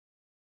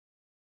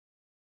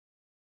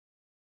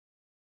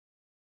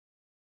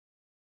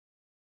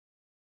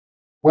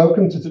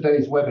Welcome to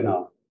today's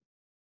webinar.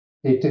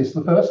 It is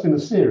the first in a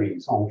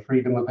series on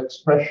freedom of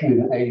expression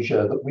in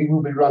Asia that we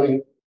will be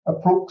running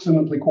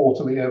approximately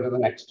quarterly over the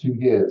next 2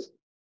 years.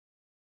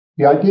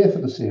 The idea for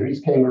the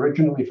series came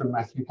originally from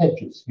Matthew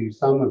Hedges, who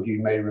some of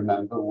you may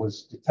remember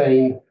was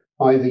detained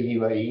by the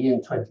UAE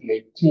in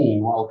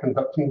 2018 while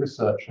conducting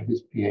research for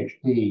his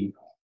PhD.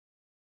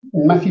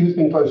 Matthew has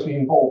been closely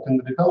involved in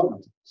the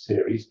development of the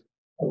series,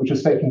 which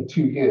has taken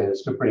 2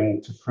 years to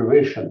bring to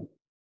fruition.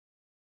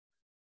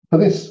 For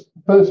this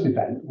first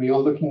event, we are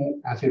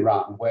looking at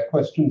Iran, where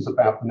questions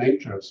about the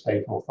nature of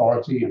state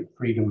authority and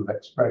freedom of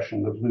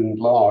expression have loomed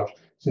large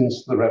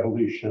since the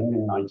revolution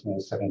in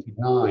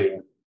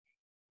 1979.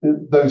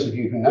 Those of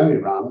you who know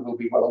Iran will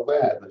be well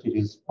aware that it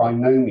is by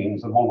no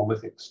means a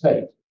monolithic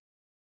state.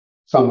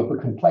 Some of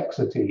the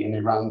complexity in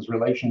Iran's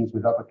relations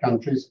with other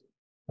countries,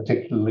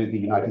 particularly the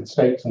United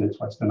States and its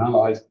Western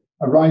allies,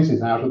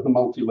 arises out of the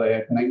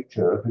multi-layered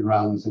nature of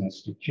Iran's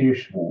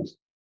institutions.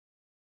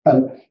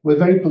 And we're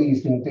very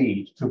pleased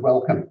indeed to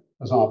welcome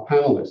as our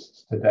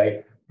panelists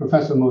today,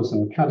 Professor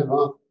Mohsen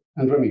Kadivar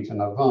and Ramita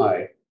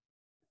Navai.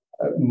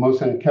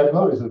 Mohsen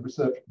Kadivar is a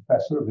research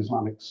professor of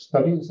Islamic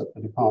Studies at the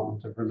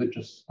Department of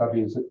Religious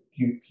Studies at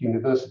Duke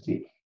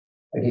University.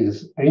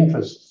 His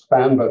interests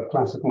span both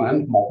classical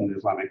and modern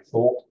Islamic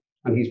thought,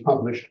 and he's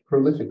published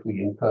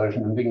prolifically in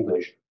Persian and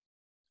English.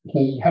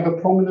 He had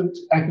a prominent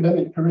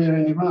academic career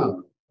in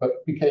Iran,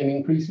 but became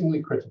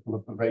increasingly critical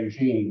of the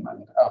regime,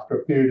 and after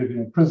a period of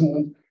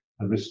imprisonment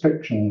and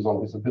restrictions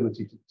on his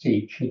ability to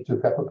teach, he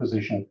took up a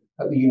position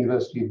at the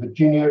University of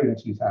Virginia in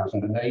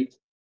 2008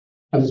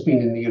 and has been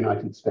in the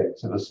United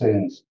States ever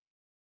since.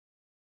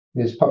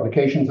 His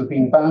publications have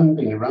been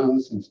banned in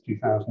Iran since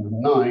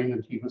 2009,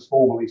 and he was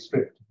formally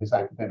stripped of his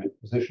academic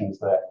positions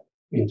there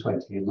in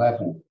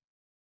 2011.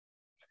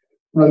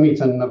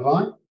 Ramita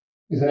Navai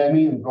is an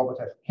Emmy and Robert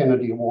F.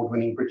 Kennedy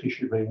Award-winning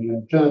British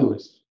Iranian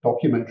journalist,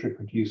 documentary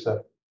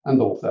producer,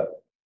 and author.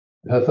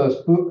 Her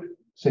first book,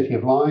 City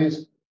of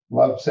Lies: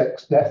 Love,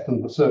 Sex, Death,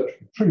 and the Search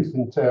for Truth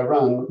in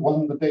Tehran,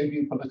 won the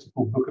debut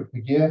Political Book of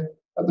the Year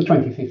at the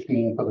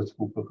 2015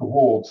 Political Book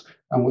Awards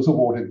and was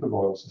awarded the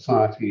Royal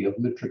Society of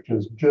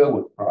Literature's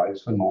Jerwood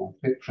Prize for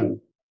Non-Fiction.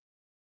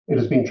 It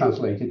has been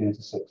translated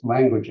into 6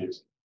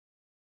 languages.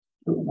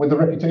 With a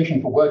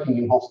reputation for working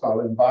in hostile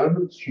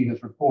environments, she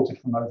has reported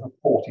from over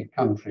 40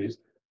 countries,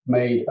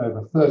 made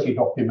over 30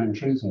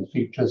 documentaries and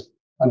features,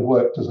 and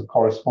worked as a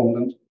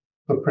correspondent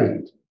for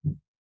print.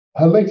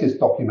 Her latest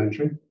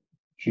documentary,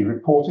 she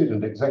reported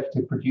and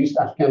executive produced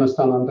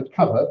Afghanistan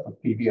Undercover for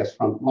PBS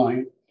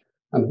Frontline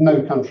and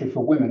No Country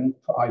for Women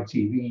for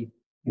ITV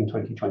in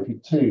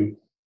 2022.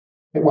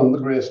 It won the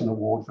Grierson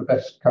Award for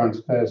Best Current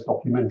Affairs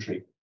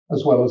Documentary,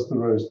 as well as the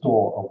Rose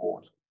d'Or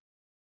Award.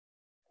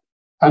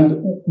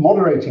 And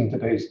moderating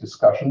today's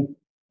discussion,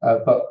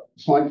 but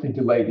slightly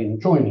delayed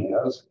in joining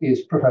us,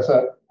 is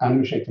Professor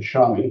Anoush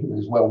Ehteshami, who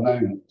is well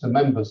known to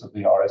members of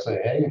the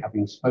RSAA,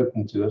 having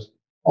spoken to us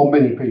on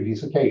many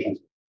previous occasions.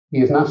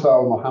 He is Nasser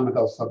Al-Mohammed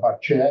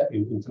Al-Sabah Chair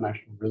in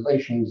International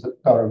Relations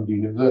at Durham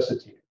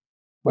University,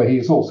 where he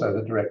is also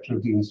the Director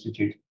of the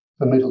Institute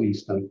for Middle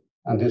Eastern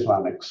and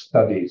Islamic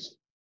Studies.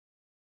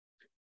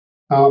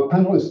 Our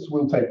panelists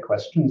will take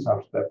questions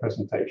after their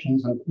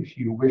presentations, and if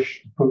you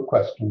wish to put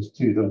questions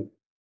to them,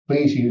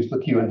 please use the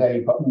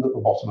Q&A button at the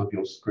bottom of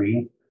your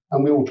screen,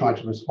 and we will try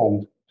to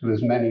respond to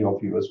as many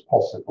of you as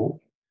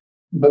possible.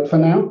 But for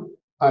now,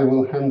 I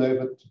will hand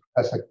over to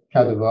Professor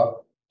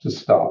Kadivar to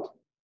start.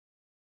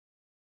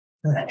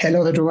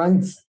 Hello,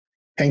 everyone.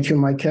 Thank you,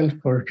 Michael,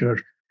 for your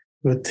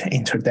good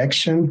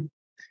introduction.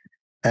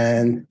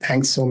 And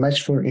thanks so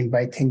much for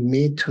inviting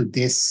me to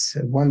this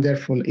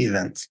wonderful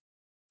event.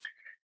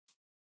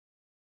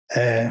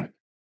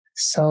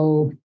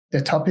 So the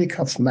topic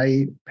of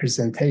my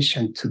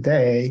presentation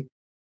today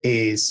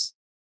is,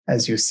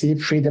 as you see,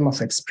 freedom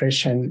of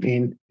expression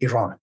in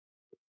Iran.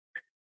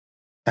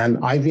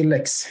 And I will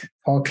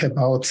talk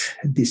about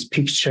this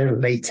picture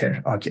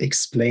later. I'll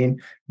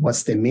explain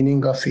what's the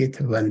meaning of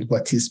it and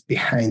what is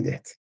behind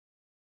it.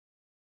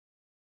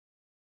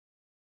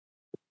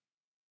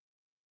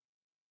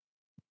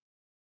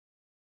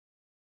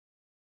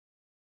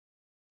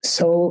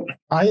 So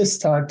I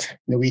start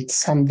with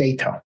some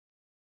data.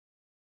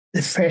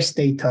 The first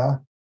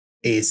data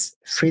is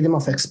freedom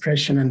of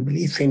expression and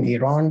belief in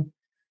Iran,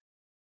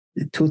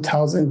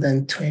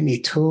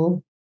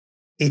 2022.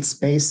 It's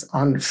based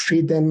on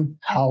Freedom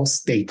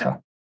House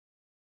data,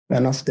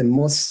 one of the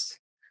most,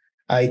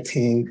 I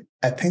think,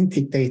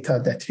 authentic data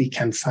that we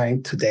can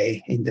find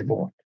today in the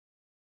world.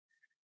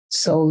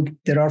 So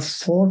there are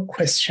 4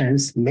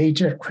 questions,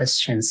 major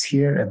questions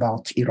here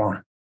about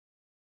Iran.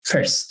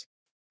 First,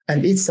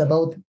 and it's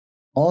about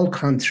all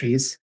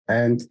countries,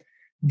 and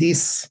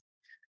these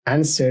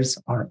answers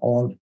are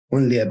all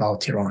only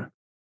about Iran.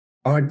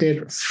 Are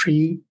there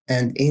free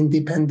and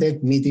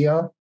independent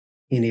media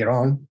in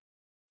Iran?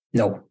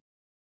 No,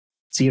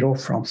 0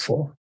 from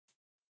 4.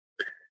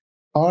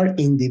 Are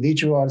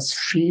individuals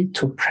free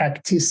to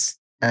practice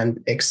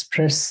and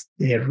express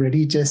their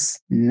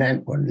religious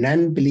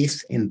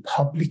non-belief in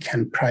public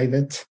and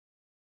private?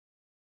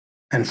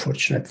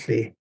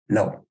 Unfortunately,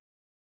 no.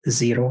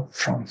 0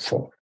 from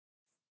 4.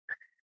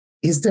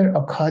 Is there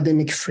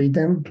academic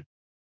freedom?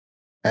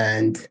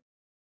 And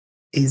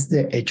is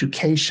the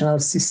educational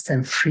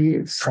system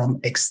free from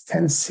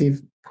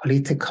extensive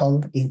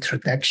political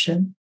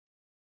indoctrination?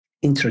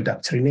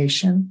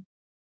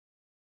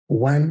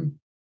 1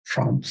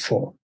 from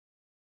 4.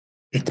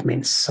 It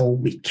means so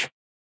weak.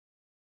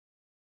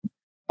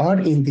 Are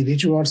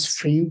individuals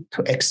free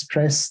to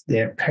express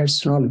their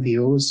personal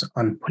views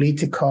on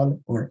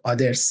political or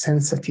other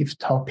sensitive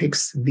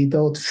topics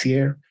without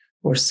fear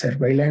or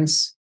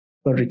surveillance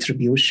or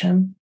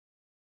retribution?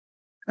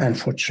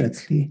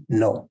 Unfortunately,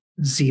 no.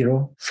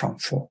 0 from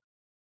 4.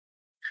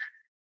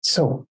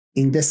 So,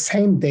 in the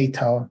same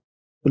data,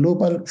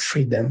 global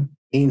freedom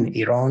in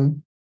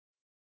Iran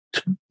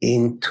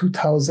in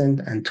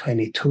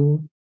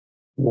 2022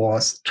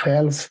 was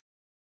 12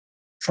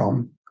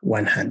 from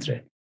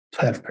 100.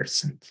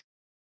 12%.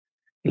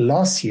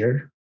 Last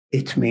year,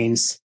 it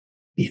means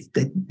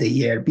the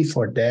year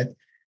before that,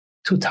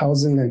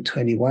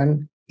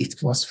 2021,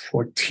 it was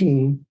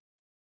 14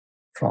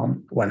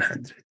 from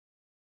 100.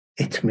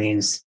 It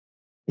means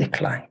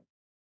decline.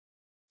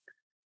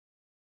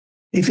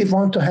 If we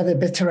want to have a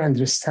better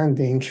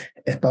understanding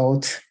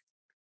about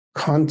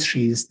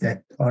countries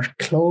that are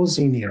close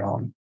in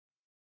Iran,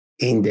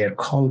 in their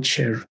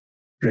culture,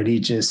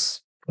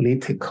 religious,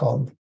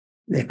 political,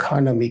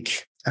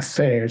 economic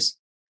affairs,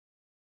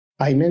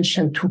 I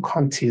mentioned 2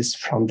 countries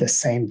from the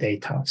same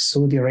data,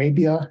 Saudi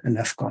Arabia and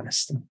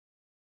Afghanistan.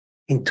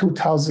 In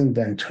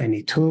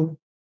 2022,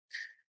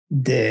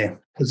 the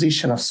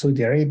position of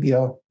Saudi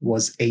Arabia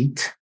was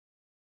 8,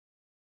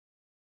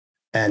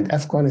 and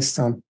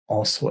Afghanistan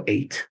also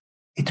 8.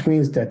 It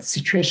means that the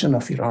situation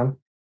of Iran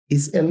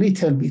is a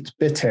little bit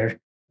better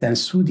than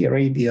Saudi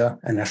Arabia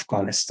and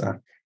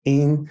Afghanistan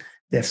in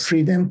the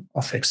freedom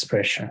of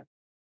expression.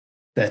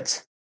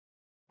 But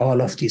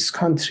all of these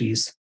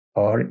countries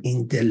are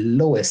in the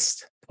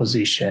lowest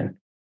position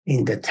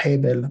in the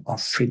table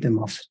of freedom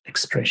of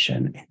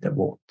expression in the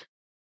world.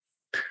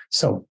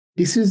 So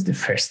this is the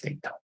first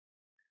data.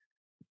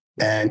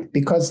 And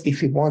because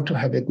if we want to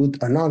have a good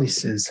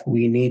analysis,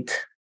 we need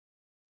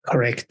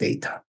correct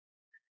data.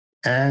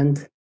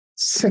 And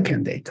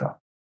second data,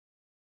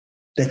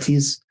 that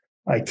is,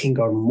 I think,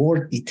 are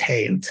more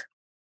detailed.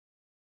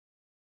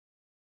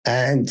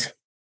 And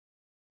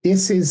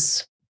this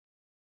is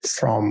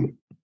from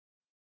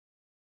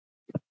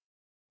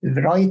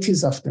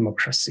Varieties of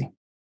Democracy.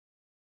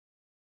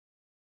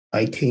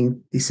 I think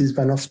this is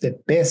one of the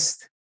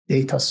best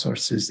data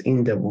sources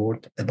in the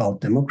world about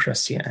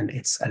democracy and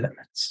its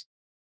elements.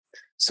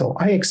 So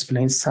I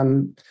explained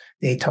some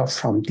data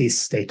from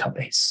this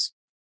database.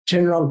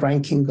 General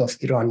ranking of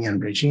Iranian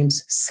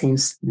regimes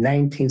since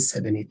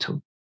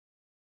 1972.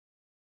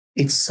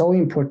 It's so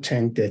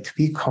important that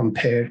we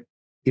compare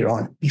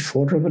Iran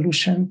before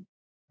revolution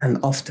and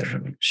after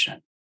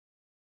revolution.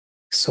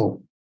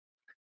 So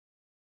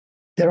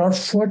there are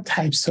 4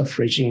 types of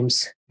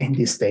regimes in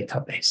this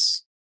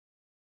database: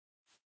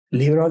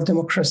 liberal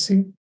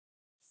democracy,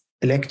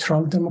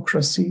 electoral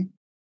democracy,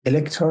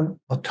 electoral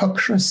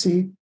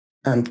autocracy,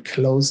 and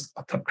closed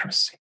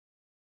autocracy.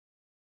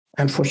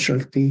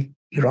 Unfortunately,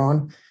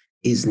 Iran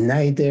is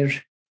neither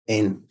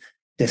in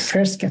the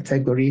first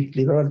category,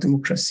 liberal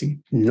democracy,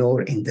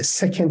 nor in the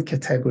second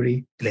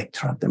category,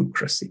 electoral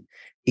democracy.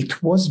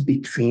 It was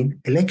between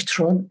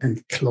electoral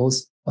and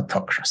closed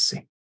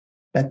autocracy.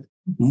 But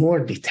more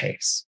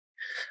details.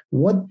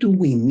 What do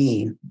we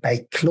mean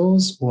by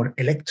closed or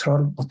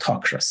electoral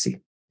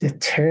autocracy, the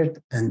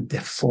third and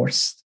the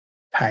fourth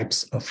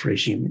types of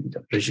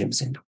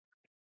regimes in the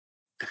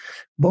world?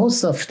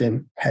 Both of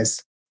them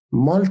has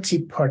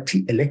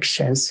multi-party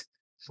elections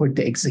for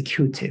the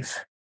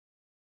executive.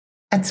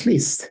 At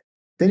least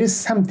there is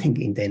something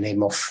in the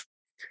name of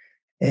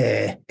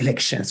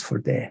elections for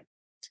the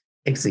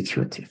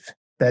executive.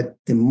 But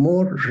the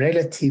more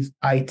relative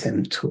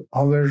item to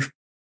our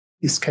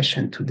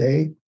discussion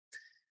today,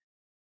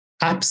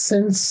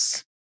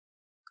 absence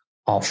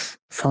of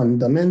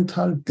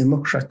fundamental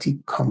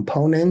democratic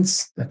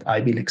components that I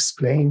will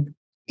explain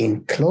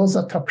in closed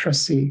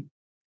autocracy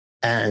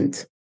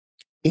and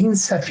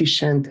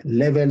insufficient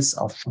levels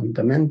of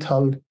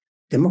fundamental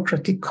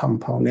democratic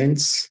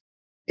components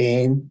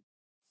in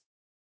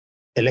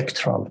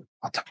electoral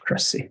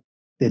autocracy.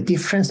 The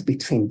difference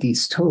between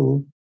these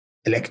two,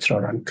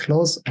 electoral and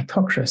closed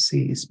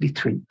autocracy, is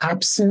between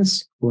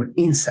absence or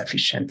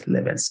insufficient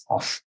levels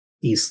of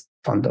these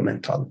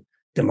fundamental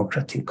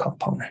democratic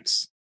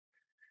components.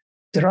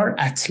 There are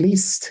at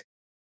least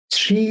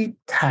 3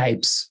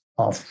 types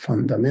of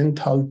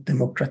fundamental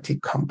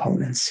democratic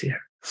components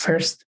here.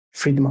 First,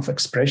 freedom of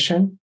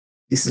expression.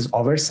 This is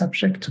our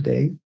subject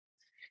today.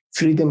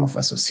 Freedom of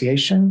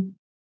association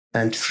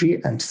and free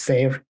and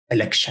fair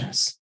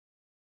elections.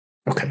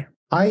 Okay,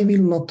 I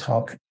will not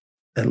talk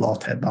a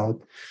lot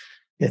about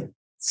the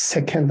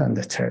second and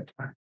the third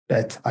one,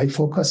 but I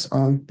focus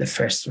on the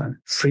first one,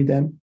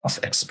 freedom of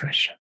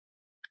expression.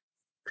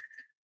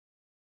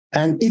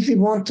 And if we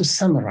want to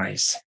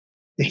summarize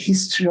the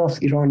history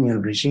of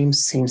Iranian regime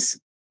since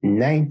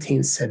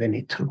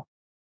 1972.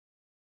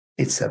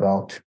 It's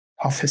about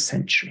half a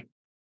century.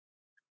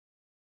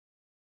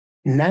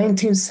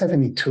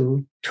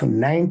 1972 to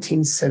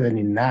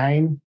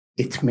 1979,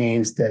 it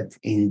means that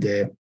in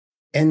the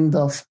end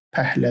of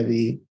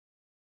Pahlavi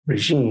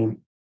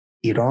regime,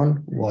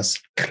 Iran was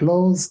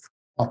closed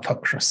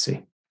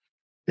autocracy,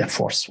 the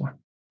first one.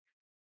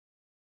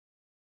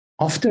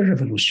 After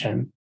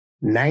revolution,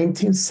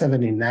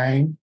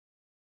 1979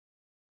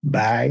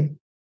 by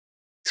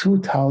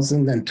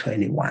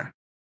 2021,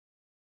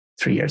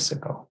 3 years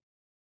ago,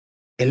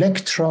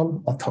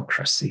 electoral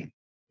autocracy.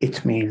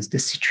 It means the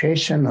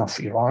situation of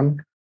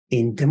Iran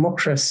in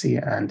democracy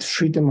and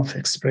freedom of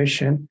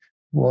expression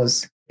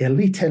was a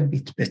little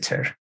bit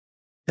better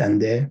than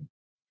the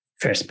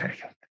first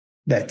period.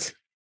 That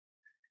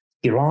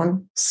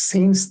Iran,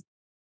 since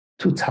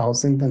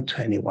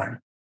 2021,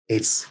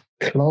 it's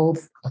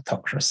closed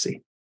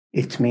autocracy.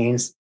 It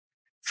means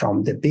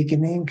from the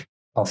beginning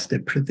of the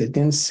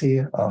presidency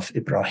of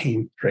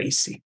Ibrahim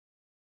Raisi.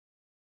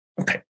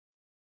 Okay.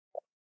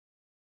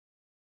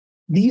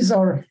 These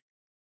are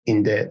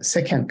in the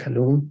second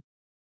column.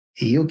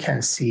 You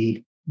can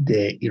see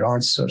the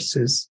Iran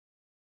sources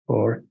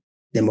for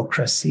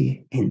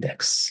democracy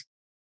index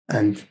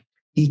and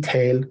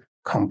detailed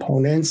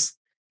components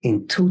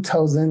in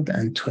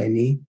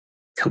 2022.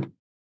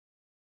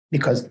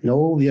 Because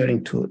now we are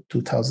into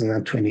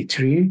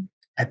 2023.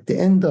 At the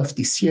end of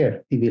this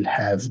year, we will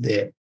have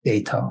the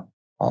data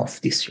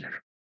of this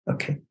year.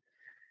 Okay.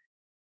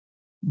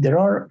 There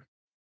are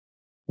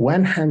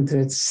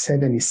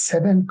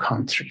 177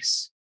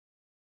 countries.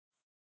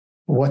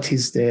 What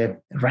is the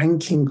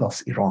ranking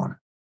of Iran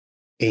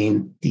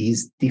in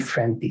these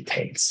different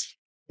details?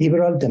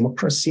 Liberal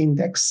Democracy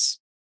Index,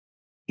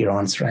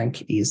 Iran's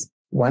rank is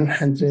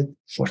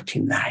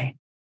 149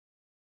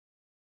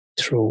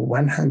 through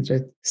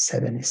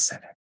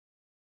 177.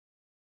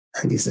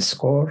 And this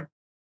score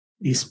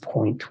is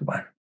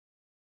 0.1.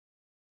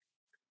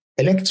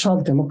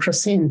 Electoral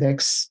Democracy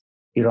Index,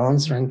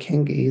 Iran's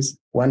ranking is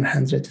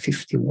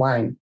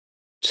 151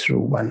 through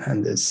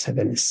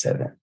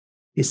 177.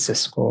 It's a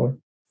score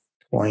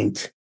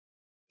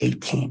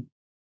 0.18.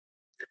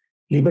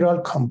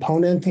 Liberal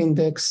Component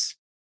Index,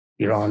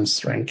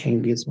 Iran's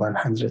ranking is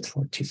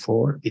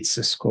 144.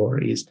 Its score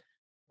is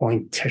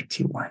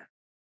 0.31.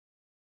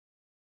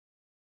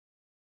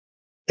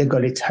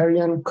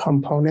 Egalitarian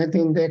Component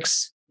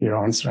Index,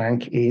 Iran's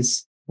rank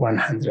is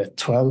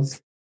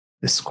 112.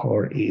 The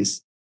score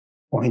is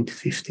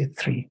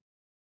 0.53.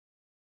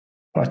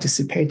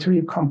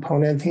 Participatory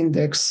Component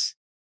Index,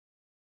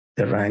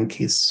 the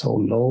rank is so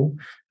low,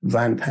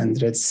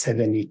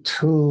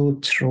 172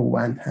 through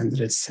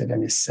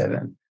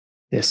 177.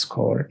 The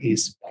score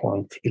is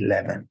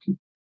 0.11.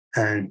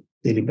 And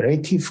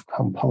Deliberative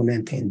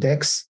Component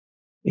Index,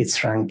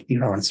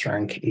 Iran's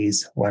rank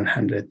is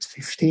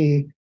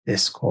 150. The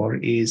score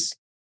is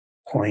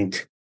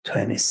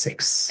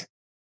 0.26.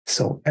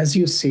 So as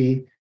you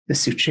see, the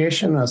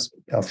situation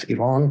of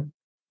Iran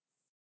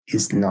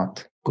is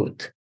not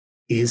good,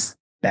 is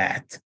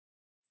bad.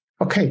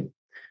 Okay,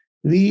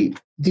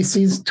 this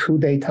is two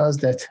data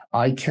that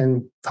I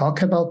can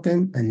talk about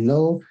them, and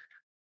now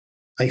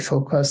I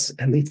focus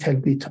a little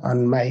bit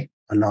on my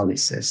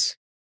analysis.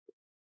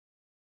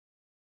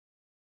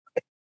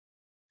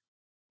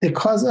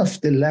 Because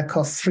of the lack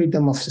of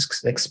freedom of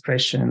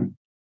expression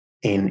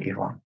in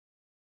Iran.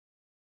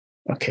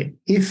 Okay,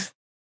 if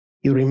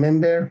you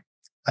remember,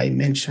 I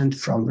mentioned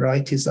from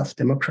Varieties of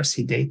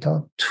Democracy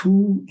data,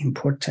 two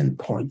important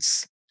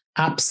points: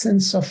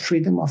 absence of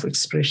freedom of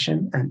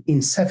expression and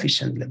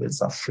insufficient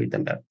levels of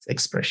freedom of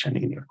expression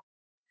in Iran.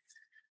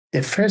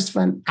 The first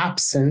one,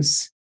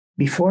 absence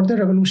before the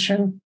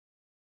revolution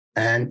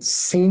and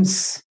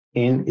since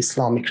in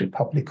Islamic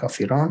Republic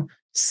of Iran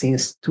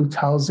since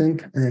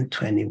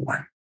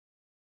 2021.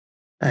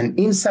 And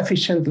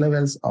insufficient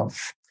levels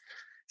of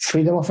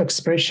freedom of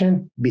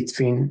expression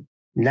between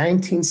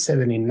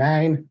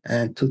 1979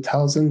 and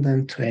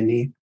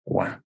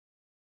 2021.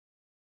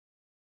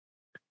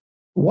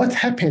 What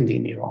happened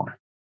in Iran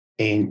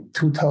in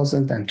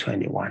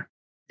 2021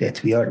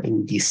 that we are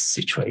in this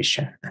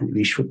situation, and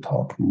we should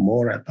talk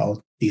more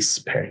about this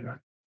period?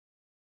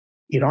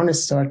 Iran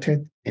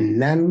started a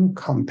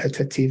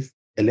non-competitive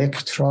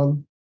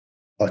electoral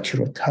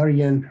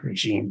authoritarian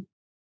regime.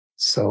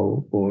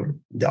 Or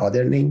the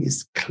other name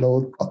is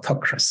closed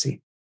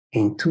autocracy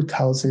in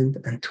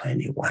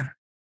 2021.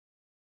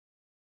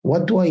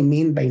 What do I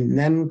mean by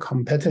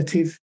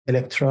non-competitive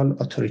electoral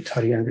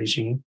authoritarian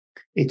regime?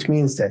 It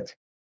means that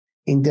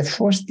in the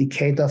first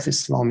decade of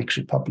Islamic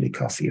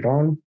Republic of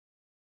Iran,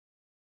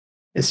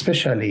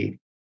 especially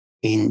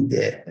in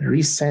the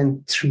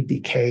recent 3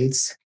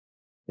 decades,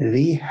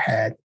 we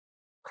had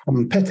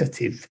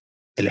competitive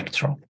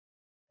electoral.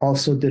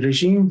 Also, the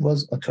regime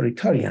was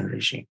authoritarian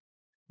regime,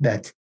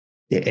 that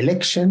the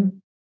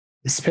election,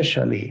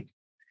 especially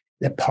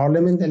the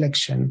parliament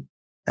election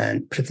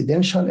and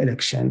presidential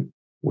election,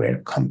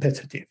 were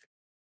competitive.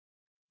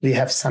 We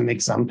have some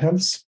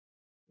examples.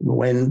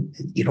 when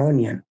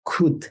Iranian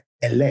could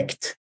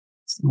elect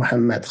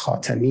Mohammad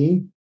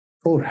Khatami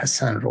or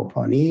Hassan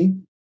Rouhani.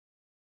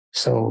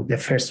 So the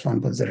first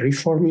one was a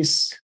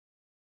reformist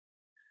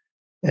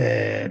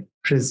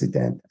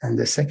president, and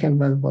the second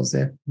one was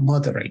a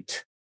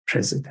moderate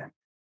president.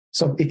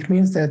 So it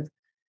means that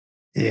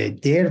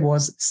there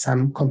was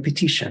some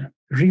competition,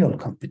 real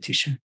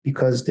competition,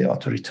 because the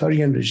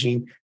authoritarian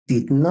regime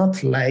did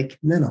not like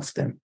none of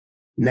them,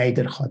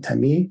 neither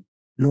Khatami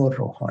nor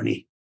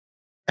Rouhani.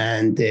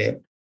 And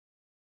the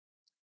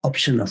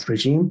option of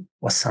regime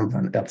was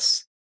someone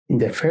else. In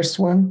the first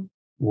one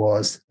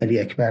was Ali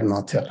Akbar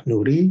Natiq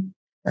Nouri,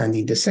 and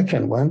in the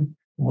second one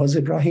was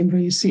Ibrahim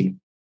Raisi.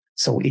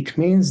 So it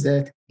means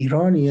that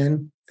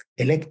Iranian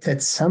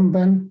elected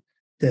someone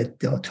that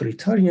the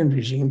authoritarian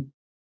regime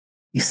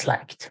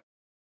disliked.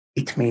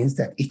 It means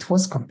that it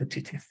was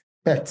competitive.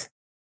 But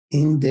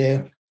in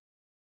the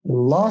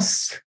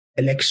last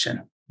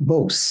election,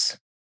 both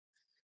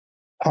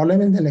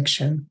parliament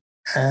election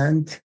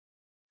and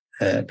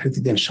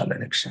presidential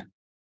election,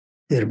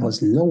 there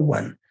was no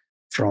one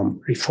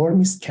from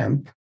reformist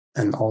camp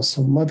and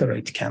also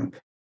moderate camp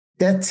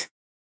that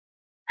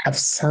have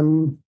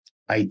some,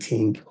 I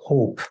think,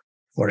 hope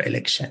for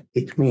election.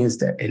 It means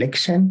that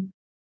election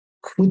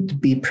could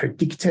be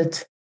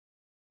predicted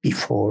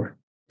before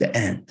the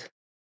end.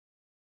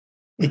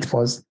 It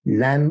was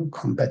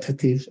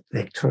non-competitive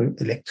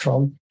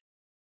electoral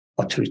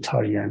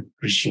authoritarian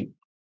regime.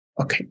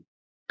 Okay.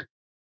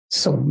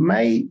 So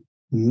my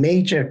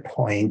major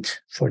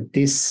point for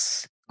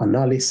this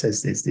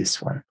analysis is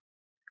this one.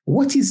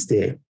 What is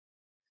the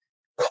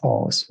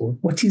cause, or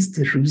what is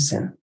the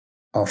reason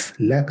of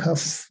lack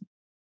of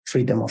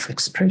freedom of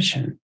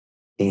expression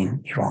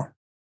in Iran?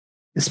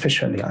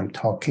 Especially I'm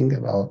talking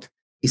about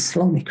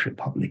Islamic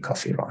Republic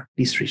of Iran,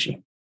 this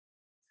regime.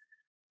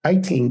 I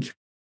think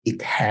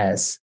it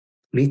has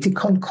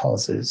political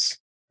causes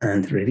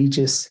and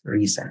religious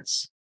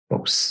reasons,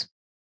 both.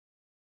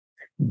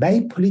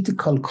 By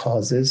political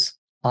causes,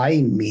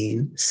 I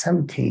mean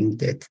something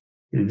that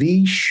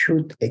we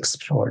should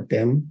explore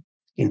them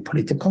in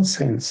political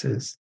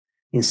sciences,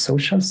 in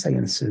social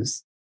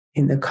sciences,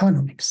 in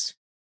economics.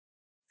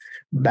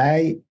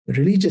 By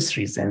religious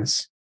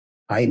reasons,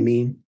 I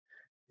mean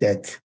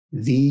that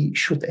we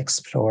should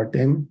explore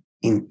them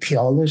in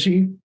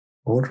theology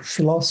or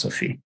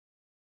philosophy,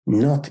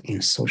 not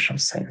in social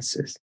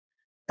sciences.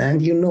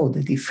 And you know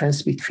the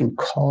difference between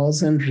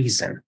cause and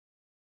reason.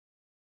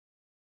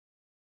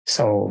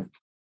 So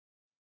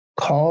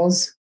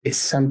cause is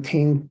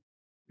something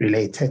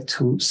related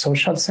to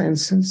social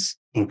sciences,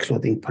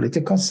 including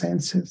political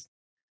sciences,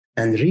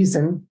 and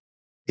reason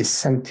is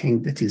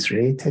something that is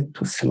related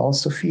to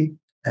philosophy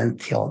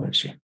and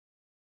theology.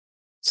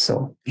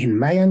 So in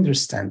my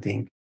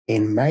understanding,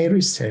 in my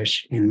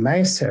research, in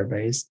my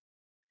surveys,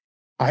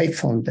 I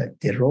found that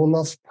the role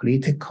of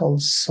political,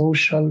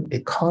 social,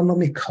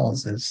 economic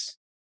causes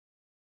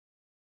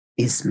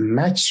is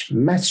much,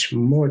 much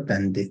more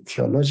than the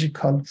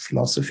theological,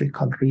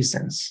 philosophical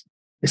reasons,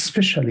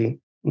 especially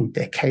in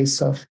the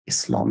case of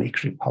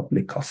Islamic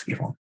Republic of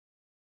Iran.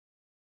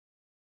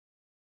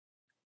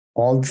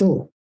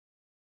 Although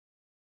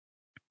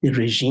the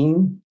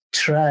regime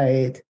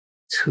tried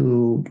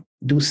to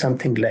do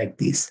something like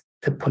this,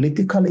 the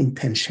political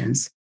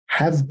intentions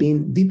have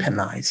been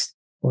weaponized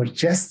or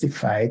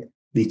justified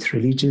with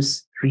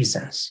religious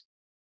reasons.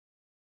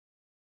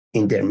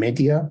 In their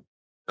media,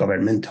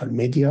 governmental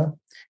media,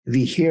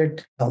 we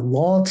heard a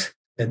lot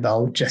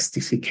about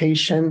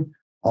justification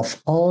of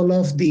all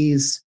of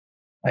these,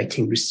 I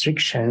think,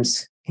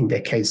 restrictions in the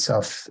case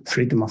of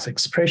freedom of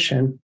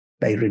expression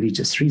by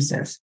religious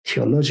reasons,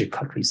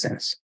 theological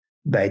reasons.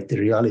 But the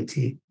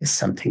reality is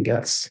something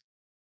else.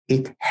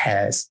 It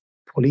has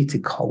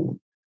political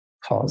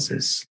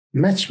causes,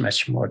 much,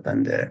 much more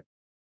than the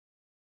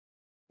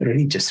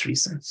religious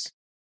reasons.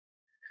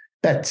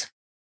 But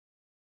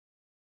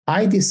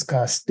I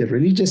discussed the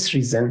religious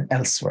reason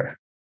elsewhere.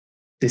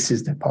 This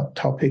is the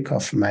topic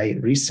of my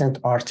recent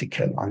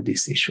article on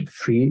this issue,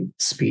 Free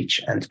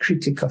Speech and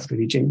Critique of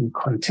Religion in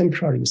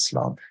Contemporary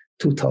Islam,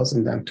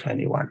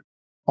 2021.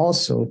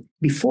 Also,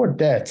 before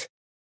that,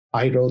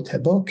 I wrote a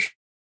book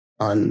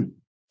on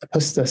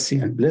apostasy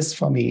and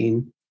blasphemy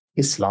in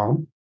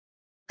Islam,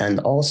 and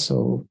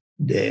also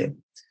the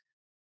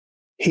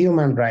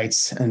human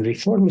rights and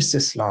reformist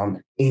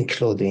Islam,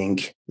 including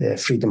the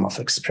freedom of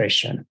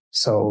expression.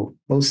 So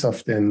both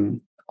of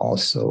them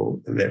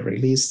also were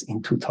released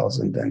in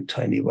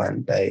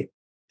 2021 by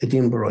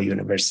Edinburgh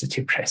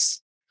University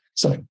Press.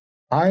 So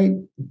I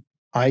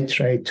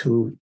try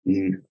to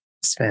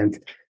spend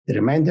the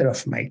remainder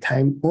of my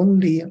time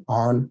only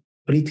on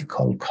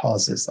political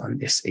causes on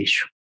this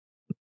issue.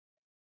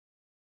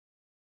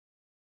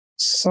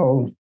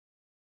 So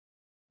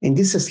in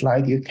this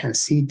slide, you can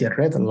see the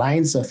red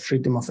lines of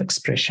freedom of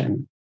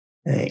expression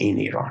in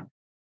Iran.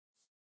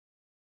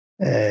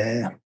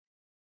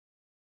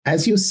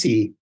 As you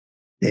see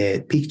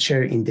the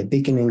picture in the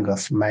beginning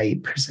of my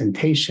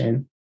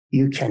presentation,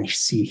 you can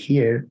see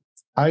here,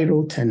 I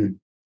wrote an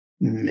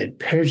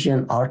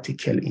Persian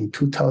article in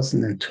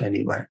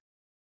 2021,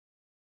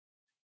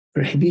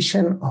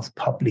 prohibition of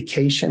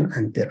publication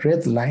and the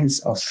red lines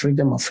of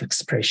freedom of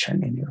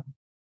expression in Iran.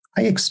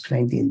 I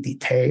explained in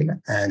detail,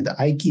 and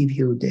I give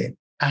you the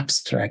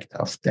abstract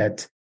of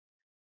that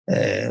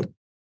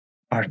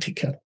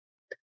article.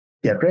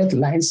 The red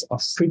lines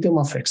of freedom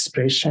of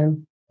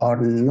expression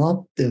are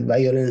not the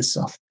violence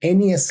of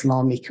any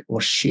Islamic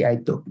or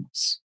Shiite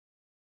dogmas,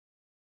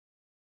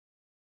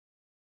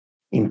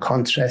 in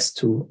contrast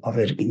to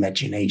our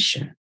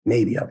imagination,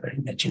 maybe our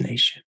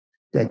imagination,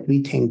 that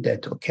we think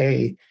that,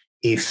 okay,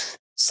 if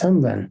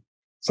someone,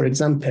 for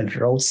example,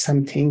 wrote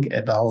something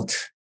about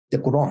the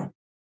Quran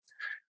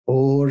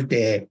or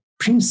the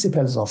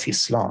principles of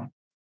Islam,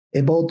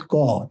 about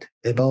God,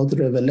 about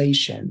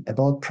revelation,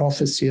 about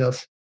prophecy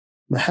of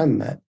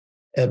Muhammad,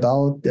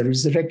 about the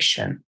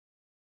resurrection,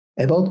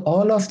 about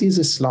all of these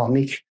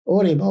Islamic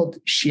or about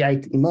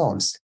Shiite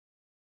imams.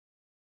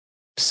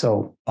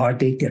 So are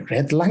they the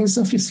red lines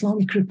of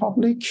Islamic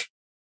Republic,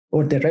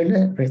 or the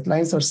red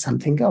lines are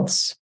something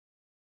else?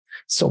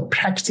 So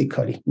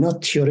practically,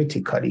 not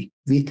theoretically,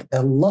 with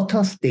a lot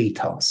of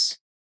data,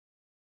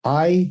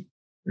 I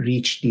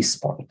reached this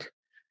point.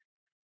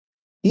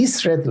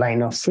 This red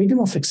line of freedom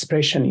of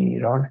expression in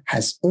Iran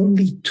has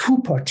only two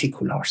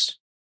particulars,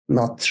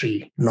 not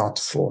three, not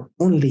four,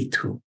 only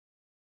two.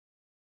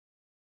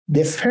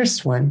 The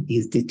first one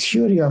is the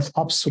theory of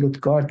absolute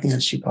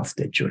guardianship of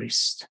the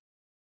jurist.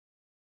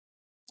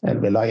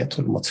 الولاية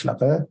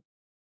المطلقة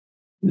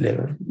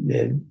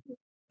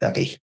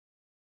للفقيه.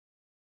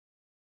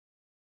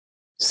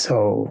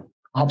 So,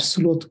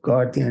 absolute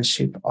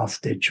guardianship of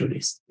the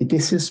jurist.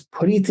 This is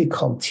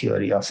political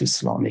theory of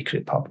Islamic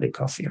Republic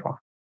of Iran.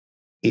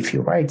 If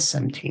you write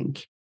something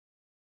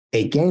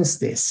against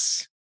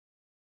this,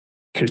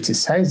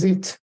 criticize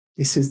it,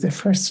 this is the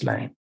first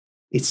line.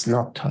 It's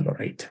not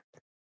tolerated.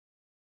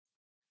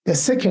 The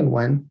second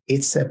one,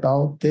 it's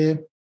about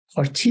the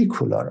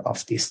particular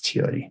of this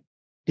theory,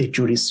 the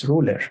jurist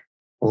ruler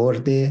or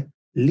the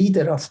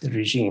leader of the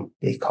regime.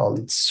 They call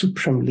it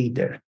supreme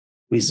leader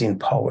within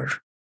power.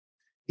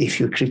 If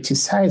you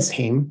criticize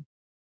him,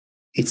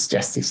 it's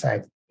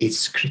justified.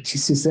 It's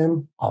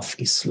criticism of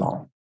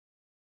Islam.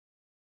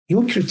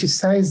 You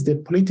criticize the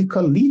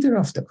political leader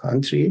of the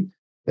country,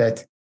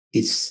 that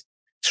it's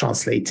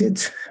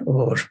translated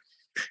or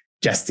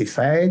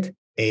justified,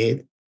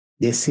 and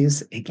this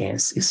is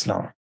against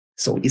Islam.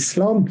 So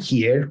Islam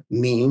here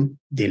means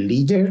the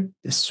leader,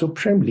 the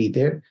supreme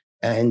leader,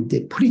 and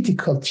the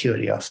political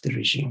theory of the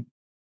regime.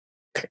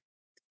 Okay.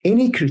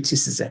 Any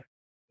criticism,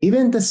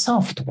 even the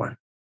soft one,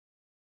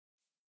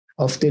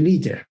 of the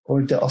leader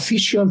or the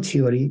official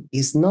theory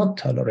is not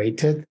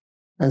tolerated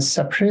and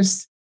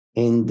suppressed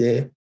in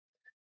the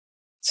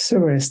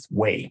severest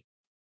way.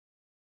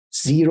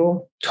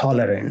 Zero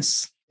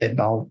tolerance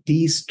about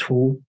these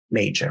two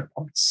major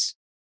points.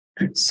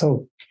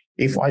 So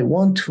if I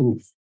want to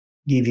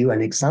give you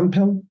an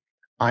example,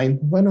 I'm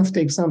one of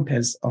the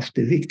examples of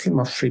the victim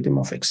of freedom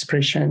of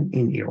expression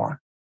in Iran.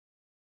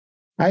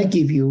 I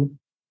give you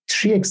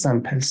three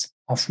examples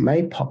of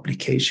my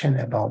publication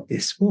about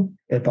this book,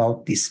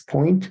 about this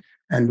point,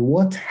 and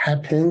what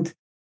happened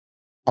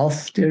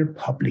after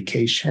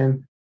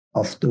publication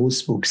of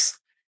those books.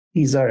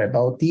 These are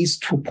about these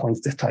 2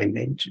 points that I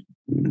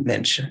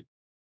mentioned.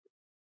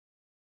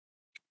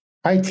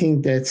 I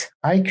think that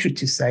I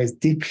criticize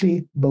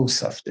deeply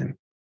both of them.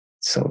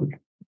 So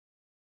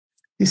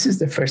this is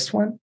the first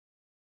one.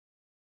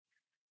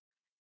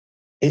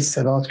 It's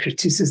about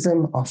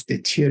criticism of the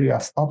theory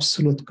of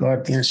absolute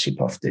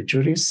guardianship of the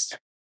jurist.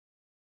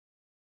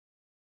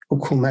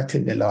 Hukumat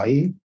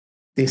Velayi.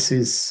 This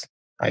is,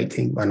 I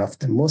think, one of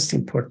the most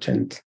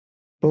important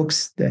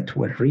books that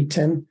were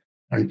written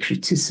on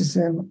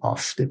criticism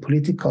of the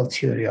political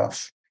theory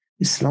of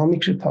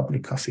Islamic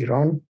Republic of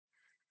Iran,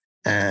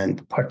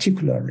 and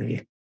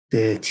particularly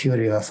the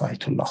theory of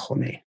Ayatollah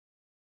Khomeini.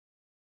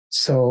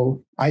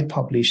 So I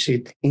published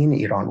it in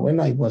Iran when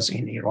I was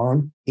in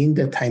Iran in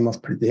the time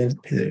of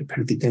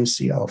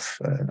presidency of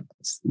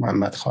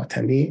Muhammad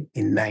Khatami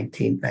in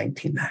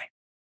 1999.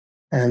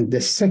 And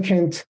the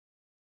second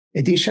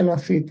edition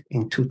of it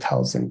in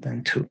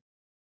 2002.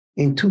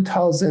 In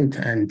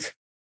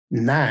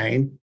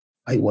 2009,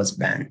 I was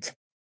banned.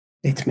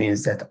 It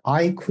means that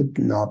I could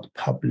not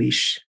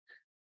publish.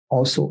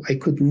 Also, I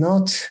could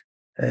not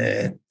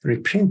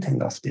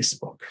reprinting of this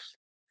book.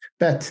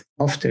 But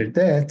after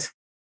that,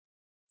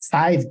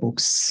 5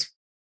 books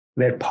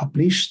were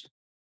published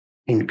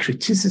in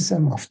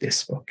criticism of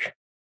this book.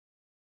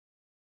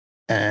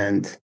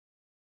 And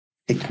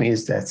it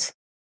means that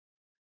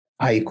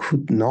I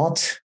could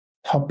not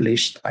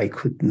publish, I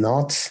could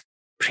not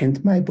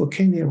print my book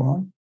in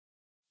Iran,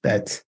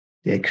 but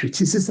the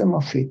criticism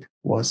of it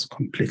was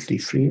completely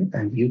free,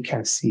 and you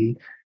can see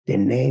the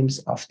names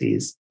of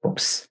these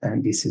books,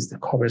 and this is the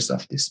covers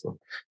of this book.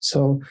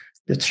 So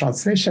the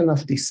translation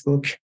of this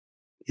book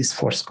is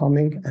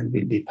forthcoming and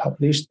will be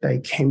published by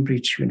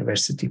Cambridge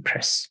University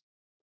Press.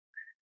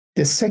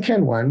 The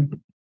second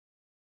one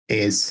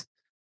is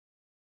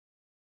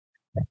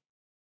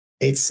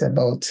it's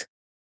about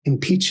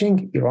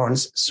impeaching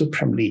Iran's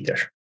supreme leader.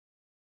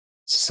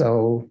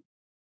 So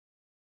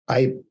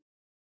I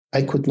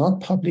could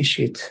not publish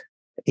it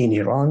in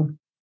Iran.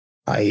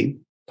 I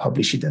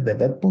published it as a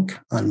web book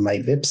on my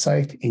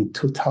website in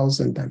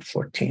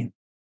 2014.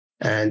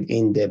 And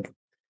in the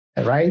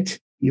right,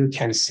 you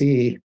can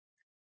see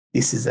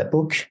this is a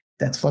book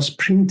that was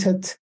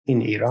printed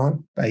in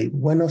Iran by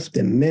one of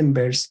the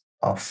members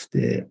of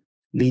the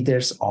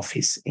leader's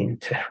office in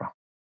Tehran.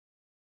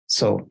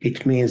 So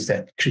it means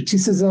that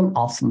criticism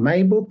of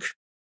my book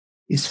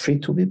is free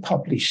to be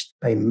published,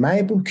 but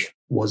my book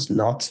was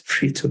not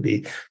free to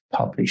be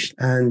published.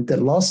 And the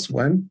last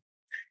one,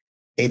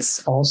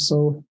 it's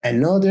also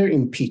another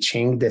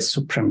impeaching the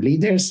supreme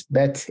leaders,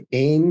 but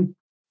in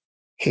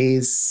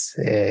his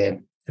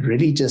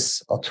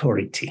religious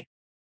authority.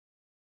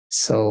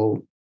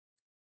 So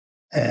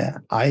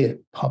I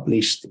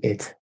published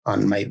it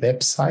on my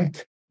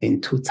website in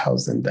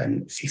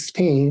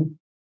 2015,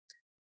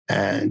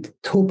 and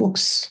 2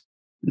 books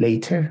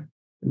later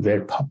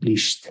were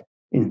published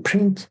in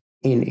print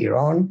in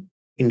Iran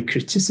in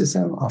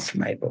criticism of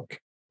my book.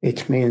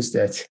 It means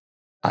that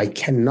I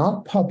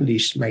cannot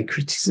publish my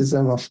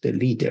criticism of the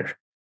leader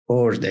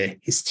or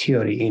his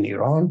theory in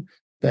Iran,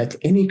 but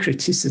any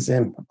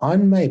criticism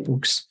on my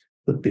books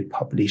would be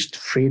published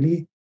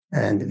freely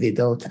and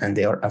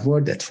they are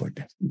awarded for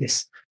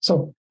this.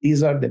 So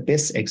these are the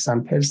best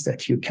examples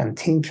that you can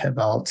think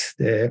about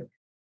the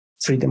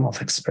freedom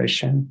of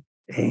expression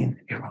in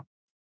Iran.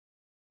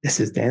 This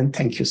is the end.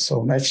 Thank you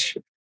so much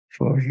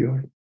for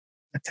your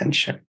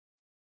attention.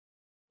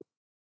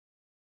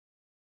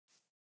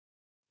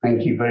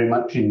 Thank you very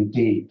much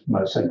indeed,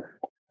 Mohsen.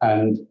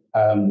 And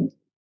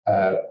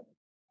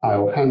I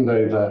will hand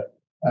over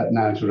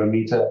now to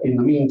Ramita. In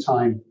the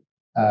meantime,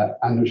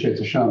 Anoush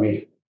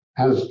Ehteshami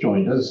has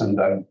joined us, and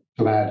I'm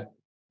glad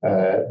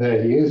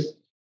there he is.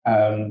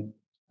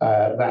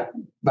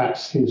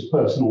 That's his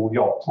personal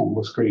yacht on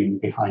the screen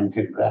behind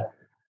him there.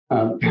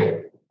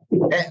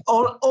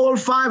 All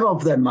 5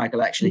 of them,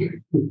 Michael,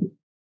 actually.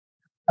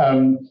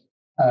 And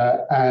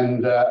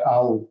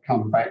I'll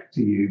come back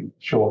to you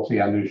shortly,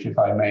 Anoush, if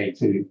I may,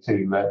 to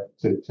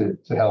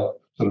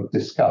help sort of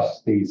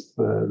discuss these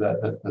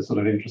the sort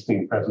of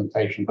interesting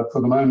presentation. But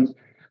for the moment,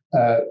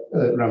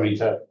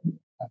 Ramita,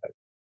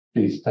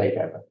 please take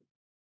over.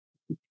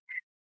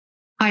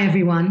 Hi,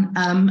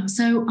 everyone.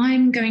 So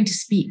I'm going to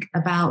speak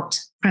about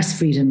press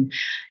freedom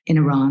in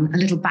Iran. A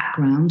little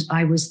background.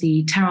 I was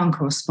the Tehran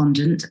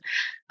correspondent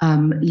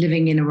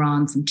living in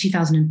Iran from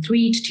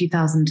 2003 to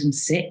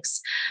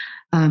 2006.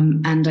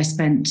 And I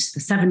spent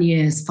the 7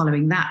 years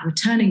following that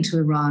returning to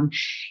Iran,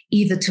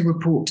 either to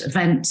report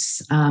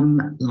events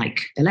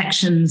like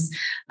elections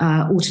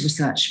or to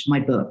research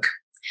my book.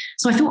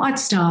 So I thought I'd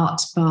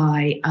start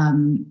by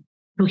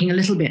talking a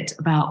little bit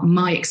about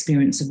my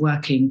experience of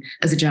working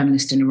as a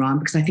journalist in Iran,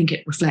 because I think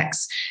it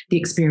reflects the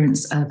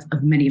experience of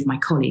many of my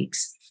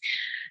colleagues.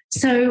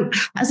 So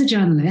as a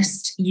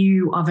journalist,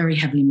 you are very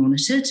heavily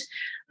monitored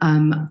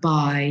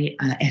by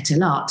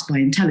Ehtelat, by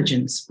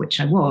intelligence, which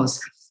I was.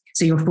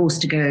 So you're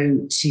forced to go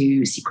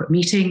to secret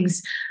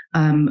meetings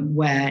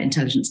where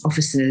intelligence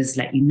officers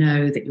let you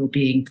know that you're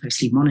being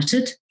closely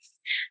monitored.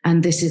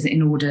 And this is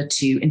in order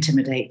to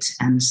intimidate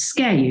and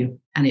scare you.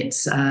 And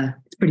it's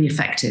pretty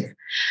effective.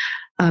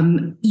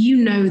 You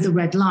know the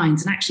red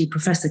lines, and actually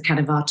Professor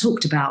Kadivar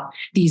talked about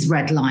these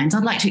red lines.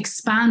 I'd like to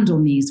expand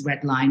on these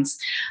red lines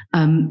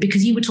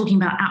because you were talking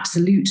about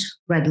absolute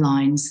red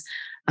lines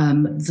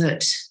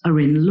that are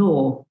in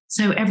law.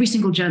 So every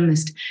single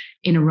journalist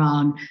in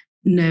Iran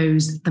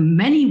knows the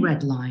many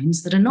red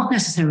lines that are not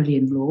necessarily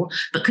in law,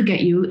 but could get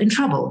you in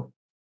trouble,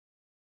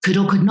 could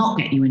or could not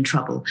get you in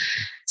trouble.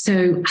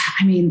 So,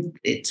 I mean,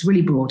 it's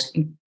really broad.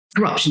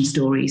 Corruption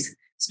stories,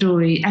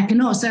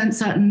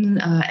 certain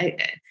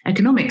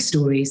economic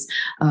stories,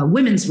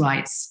 women's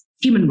rights,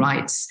 human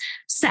rights,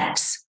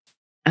 sex,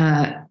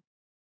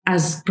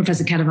 as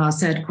Professor Kadivar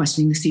said,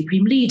 questioning the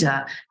supreme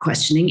leader,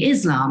 questioning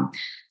Islam.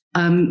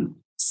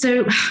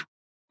 So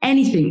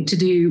anything to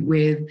do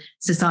with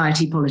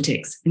society,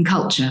 politics, and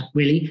culture,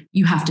 really,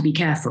 you have to be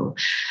careful.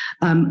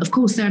 Of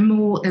course,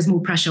 there's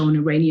more pressure on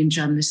Iranian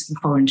journalists than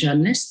foreign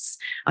journalists.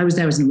 I was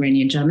there as an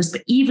Iranian journalist,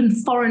 but even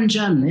foreign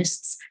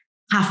journalists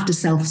have to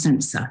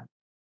self-censor.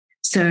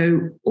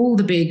 So all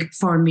the big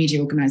foreign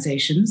media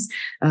organizations,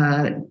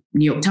 New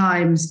York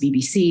Times,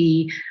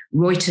 BBC,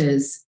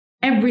 Reuters,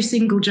 every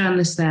single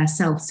journalist there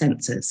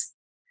self-censors.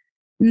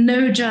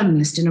 No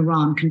journalist in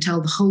Iran can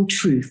tell the whole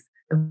truth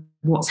of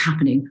what's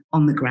happening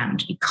on the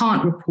ground. You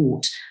can't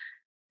report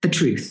the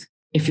truth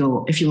if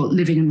you're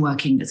living and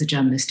working as a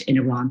journalist in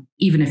Iran,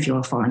 even if you're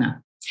a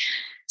foreigner.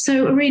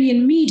 So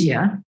Iranian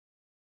media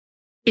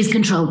is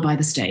controlled by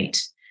the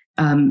state.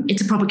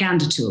 It's a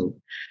propaganda tool.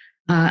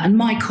 And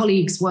my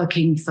colleagues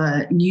working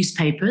for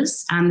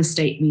newspapers and the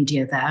state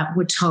media there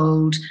were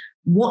told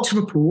what to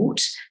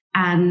report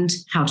and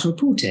how to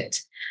report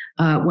it.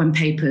 When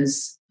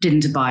papers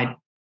didn't abide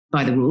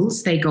by the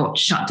rules, they got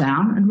shut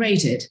down and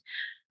raided.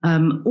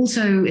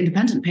 Also,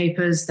 independent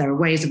papers, there are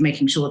ways of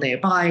making sure they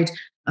abide,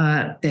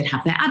 they'd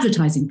have their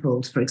advertising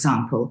pulled, for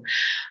example.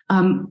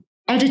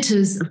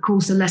 Editors, of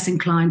course, are less and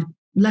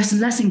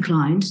less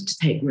inclined to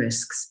take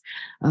risks.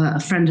 A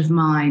friend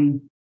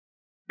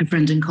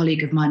and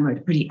colleague of mine wrote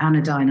a pretty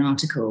anodyne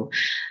article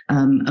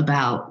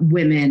about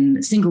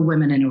single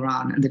women in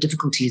Iran and the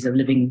difficulties of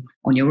living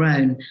on your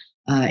own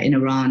in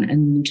Iran.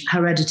 And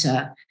her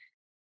editor,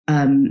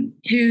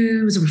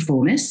 who was a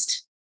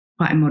reformist,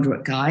 quite a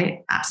moderate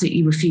guy,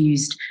 absolutely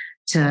refused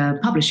to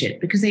publish it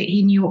because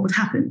he knew what would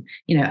happen.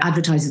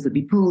 Advertisers would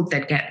be pulled,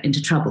 they'd get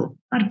into trouble.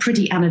 Had a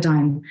pretty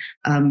anodyne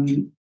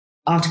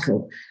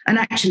article. And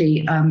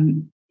actually,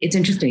 it's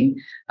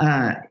interesting.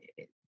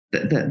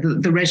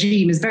 The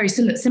regime is very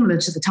similar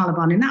to the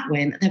Taliban in that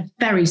way, and they're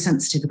very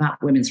sensitive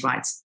about women's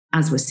rights,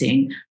 as we're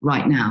seeing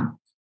right now.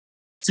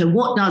 So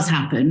what does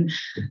happen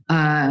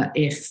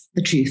if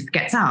the truth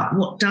gets out?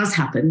 What does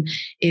happen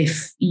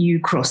if you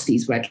cross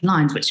these red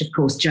lines, which, of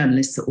course,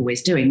 journalists are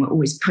always doing? We're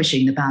always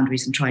pushing the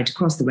boundaries and trying to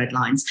cross the red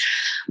lines.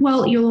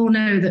 Well, you'll all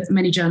know that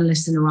many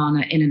journalists in Iran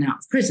are in and out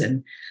of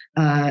prison.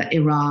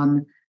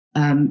 Iran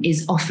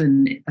is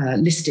often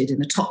listed in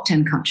the top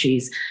 10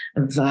 countries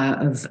of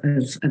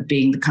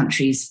being the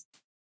countries,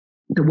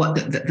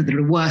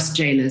 the worst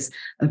jailers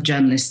of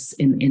journalists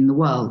in the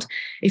world.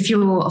 If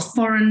you're a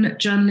foreign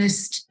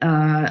journalist,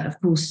 of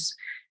course,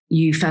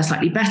 you fare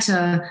slightly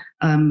better.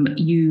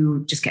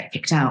 You just get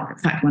kicked out. In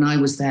fact, when I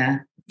was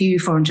there, a few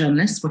foreign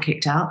journalists were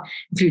kicked out,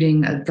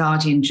 including a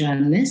Guardian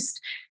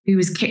journalist who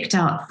was kicked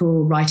out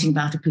for writing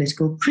about a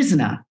political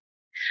prisoner.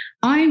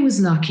 I was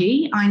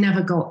lucky. I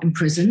never got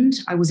imprisoned.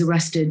 I was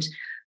arrested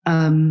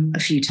a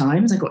few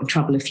times. I got in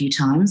trouble a few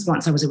times.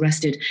 Once I was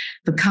arrested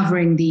for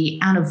covering the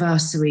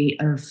anniversary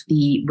of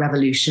the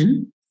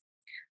revolution.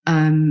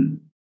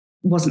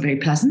 Wasn't very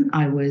pleasant.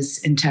 I was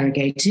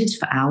interrogated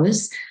for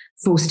hours,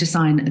 forced to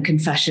sign a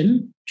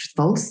confession, which was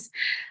false.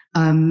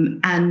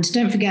 And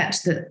don't forget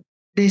that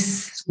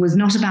this was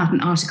not about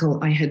an article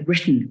I had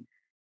written,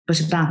 but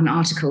about an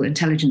article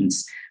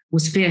intelligence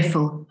was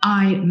fearful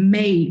I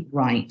may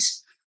write.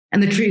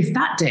 And the truth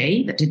that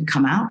day that didn't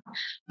come out,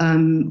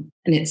 and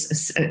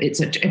it's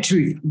a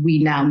truth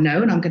we now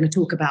know, and I'm going to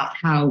talk about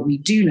how we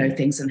do know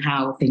things and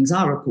how things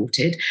are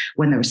reported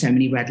when there are so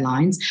many red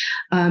lines,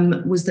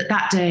 was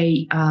that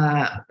day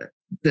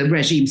the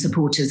regime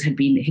supporters had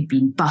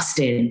been bussed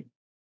in.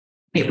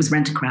 It was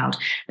rent-a-crowd,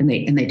 and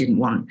they didn't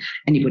want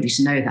anybody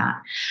to know that.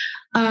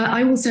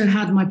 I also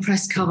had my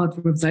press card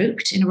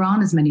revoked in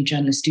Iran, as many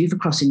journalists do, for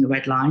crossing the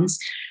red lines.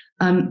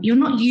 You're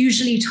not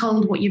usually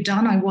told what you've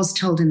done. I was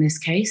told in this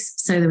case.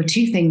 So there were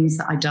two things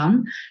that I'd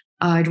done.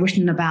 I'd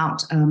written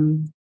about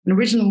an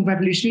original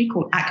revolutionary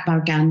called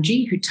Akbar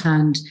Ganji, who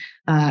turned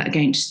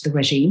against the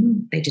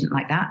regime. They didn't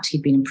like that.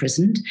 He'd been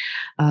imprisoned.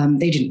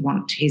 They didn't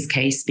want his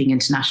case being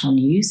international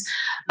news.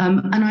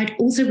 And I'd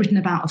also written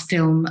about a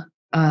film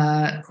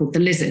called The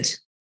Lizard,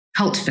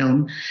 cult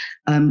film,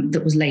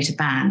 that was later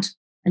banned.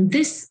 And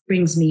this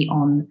brings me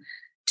on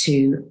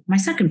to my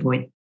second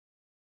point,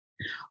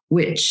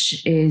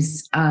 which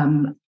is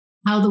how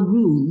the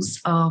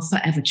rules are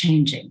forever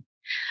changing,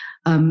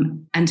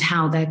 and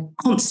how they're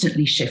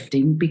constantly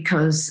shifting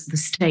because the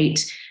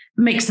state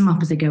makes them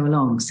up as they go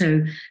along.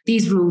 So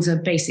these rules are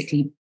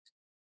basically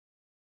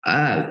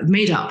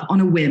made up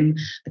on a whim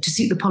to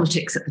suit the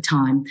politics at the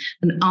time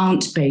and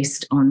aren't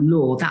based on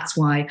law. That's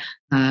why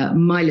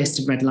my list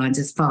of red lines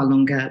was far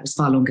longer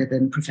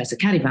than Professor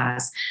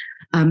Kadivar's.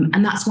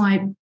 And that's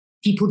why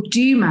people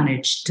do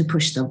manage to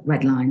push the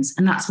red lines,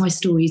 and that's why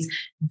stories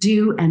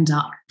do end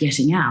up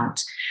getting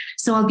out.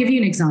 So I'll give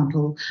you an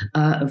example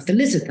of The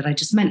Lizard that I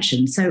just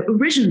mentioned. So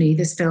originally,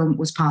 this film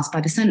was passed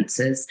by the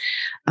censors.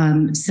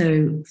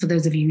 So for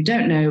those of you who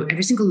don't know,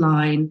 every single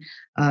line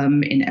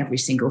in every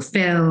single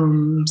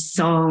film,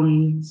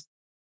 song,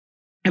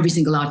 every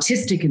single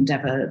artistic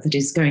endeavor that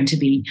is going to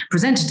be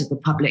presented to the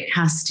public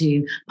has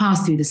to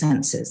pass through the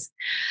censors.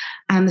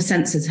 And the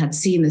censors had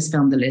seen this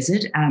film, The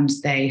Lizard, and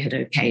they had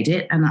okayed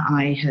it. And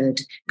I had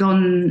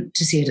gone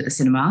to see it at the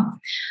cinema.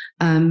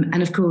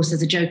 And of course,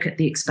 there's a joke at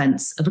the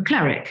expense of a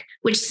cleric,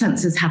 which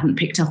censors haven't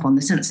picked up on.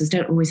 The censors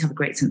don't always have a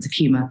great sense of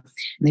humor,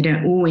 and they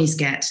don't always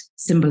get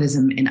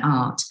symbolism in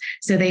art.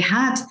 So they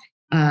had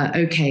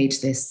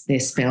okayed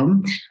this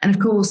film. And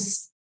of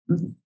course,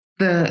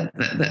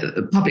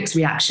 the public's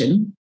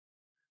reaction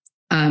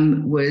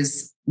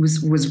was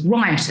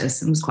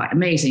riotous and was quite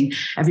amazing.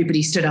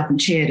 Everybody stood up and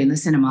cheered in the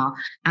cinema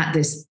at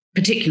this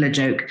particular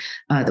joke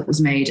that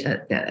was made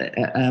at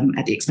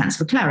the expense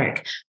of a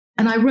cleric.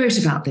 And I wrote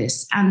about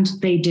this, and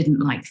they didn't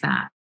like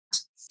that.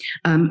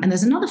 And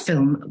there's another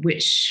film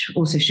which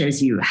also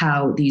shows you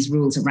how these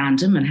rules are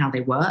random and how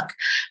they work.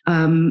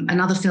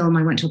 Another film,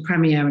 I went to a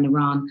premiere in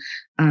Iran.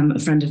 A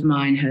friend of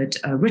mine had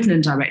written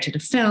and directed a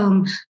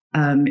film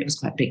It was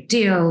quite a big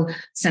deal.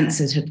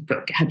 Censors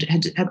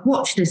had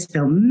watched this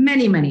film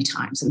many, many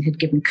times and had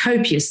given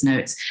copious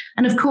notes.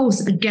 And of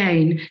course,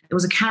 again, there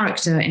was a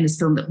character in this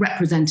film that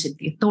represented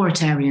the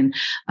authoritarian,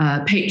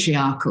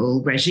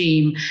 patriarchal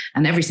regime,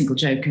 and every single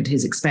joke at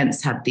his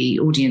expense had the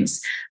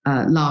audience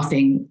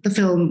laughing. The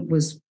film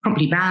was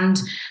promptly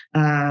banned.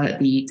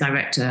 The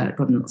director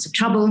got in lots of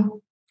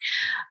trouble.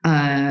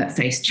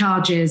 Faced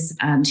charges,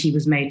 and he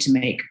was made to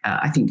make,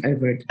 I think,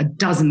 over a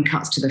dozen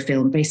cuts to the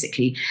film,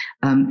 basically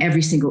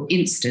every single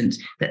instant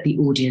that the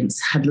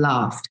audience had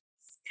laughed.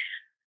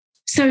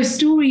 So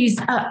stories,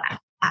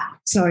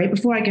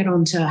 before I get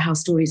on to how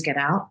stories get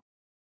out,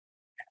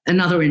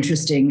 another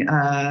interesting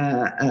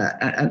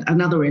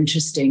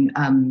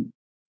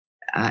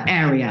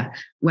area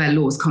where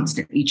laws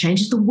constantly change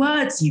is the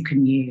words you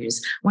can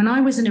use. When I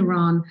was in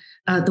Iran,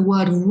 the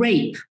word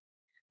rape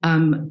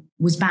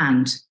was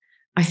banned.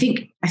 I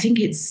think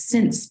it's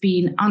since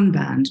been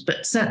unbanned,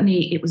 but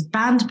certainly it was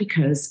banned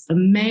because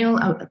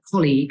a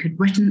colleague had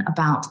written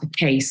about a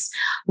case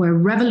where a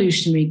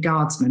Revolutionary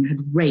Guardsman had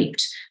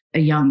raped a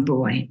young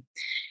boy.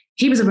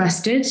 He was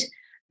arrested,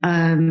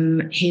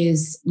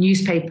 his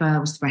newspaper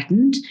was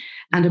threatened,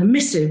 and a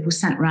missive was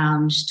sent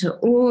round to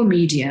all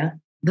media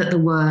that the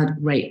word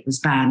rape was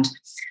banned.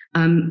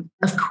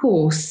 Of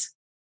course,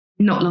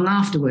 not long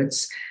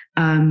afterwards,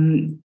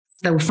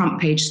 there were front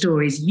page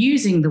stories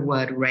using the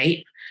word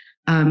rape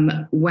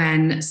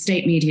when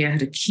state media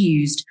had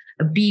accused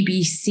a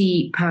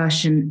BBC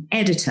Persian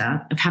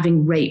editor of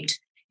having raped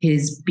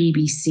his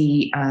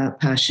BBC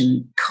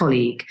Persian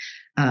colleague.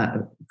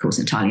 Of course,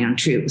 entirely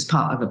untrue. It was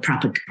part of a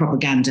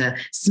propaganda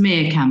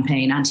smear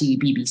campaign,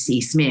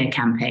 anti-BBC smear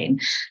campaign.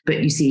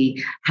 But you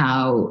see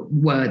how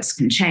words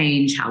can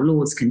change, how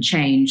laws can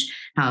change,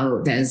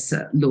 how there's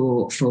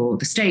law for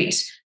the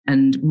state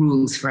and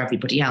rules for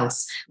everybody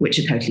else, which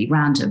are totally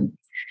random.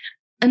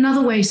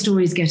 Another way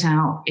stories get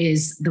out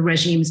is the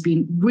regime's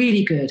been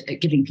really good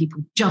at giving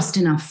people just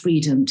enough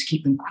freedom to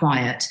keep them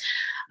quiet,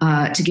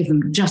 to give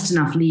them just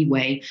enough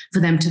leeway for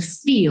them to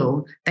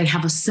feel they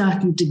have a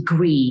certain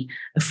degree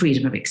of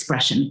freedom of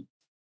expression.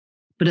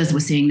 But as we're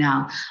seeing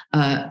now,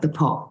 the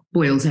pot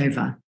boils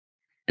over.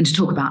 And to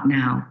talk about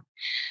now.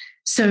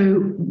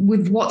 So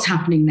with what's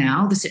happening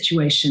now, the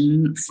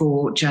situation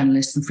for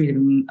journalists and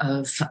freedom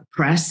of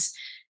press,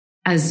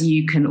 as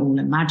you can all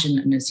imagine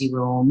and as you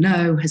will all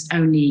know, has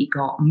only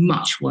got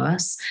much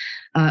worse.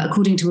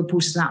 According to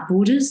Reporters Without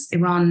Borders,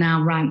 Iran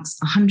now ranks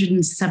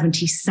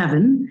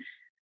 177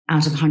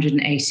 out of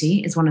 180.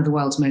 It's one of the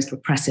world's most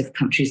repressive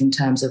countries in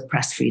terms of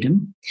press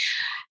freedom.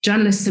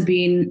 Journalists have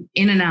been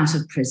in and out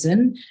of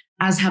prison,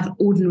 as have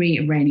ordinary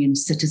Iranian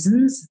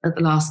citizens. At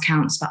the last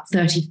counts, about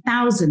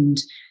 30,000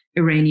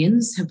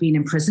 Iranians have been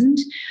imprisoned.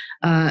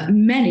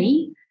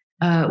 Many,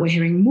 we're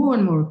hearing more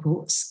and more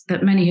reports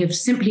that many have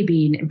simply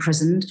been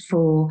imprisoned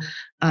for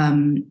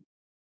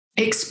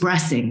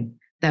expressing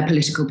their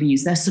political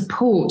views, their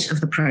support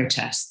of the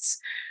protests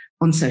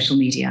on social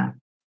media.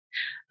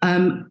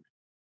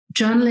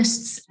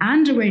 Journalists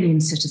and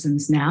Iranian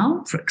citizens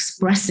now, for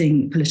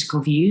expressing political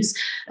views,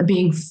 are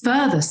being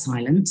further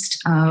silenced.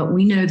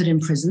 We know that in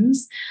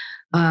prisons,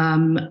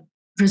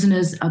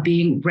 prisoners are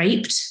being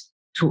raped,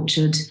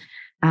 tortured,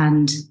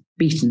 and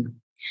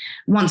beaten.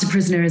 Once a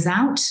prisoner is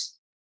out,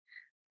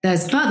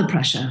 there's further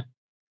pressure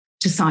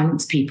to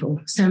silence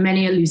people. So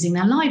many are losing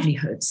their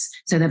livelihoods.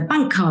 So their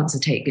bank cards are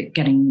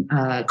getting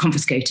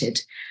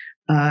confiscated,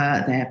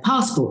 their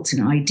passports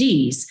and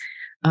IDs.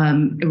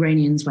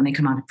 Iranians, when they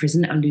come out of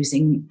prison, are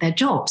losing their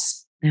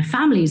jobs. Their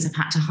families have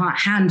had to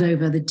hand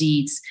over the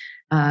deeds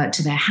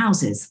to their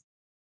houses.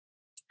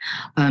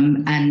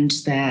 And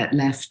they're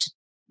left,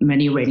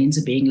 many Iranians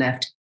are being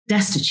left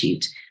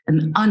destitute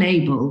and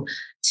unable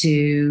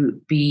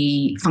to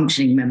be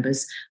functioning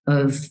members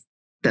of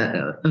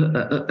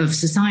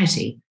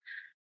society.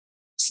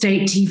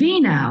 State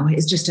TV now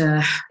is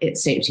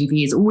state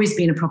TV has always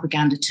been a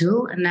propaganda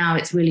tool, and now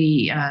it's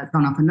really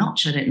gone up a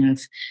notch. I don't know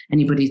if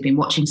anybody's been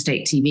watching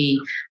state TV,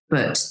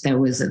 but there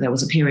was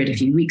a period a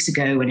few weeks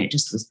ago when it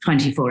just was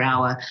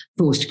 24-hour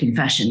forced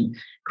confessions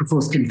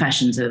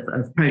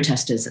of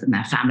protesters and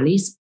their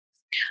families.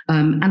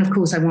 And of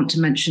course, I want to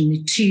mention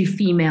the two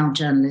female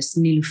journalists,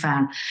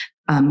 Nilufar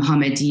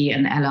Hamedi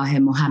and Elahe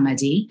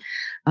Mohammadi,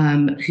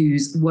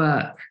 whose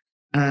work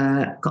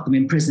got them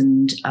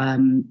imprisoned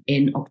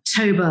in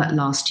October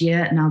last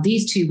year. Now,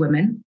 these two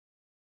women,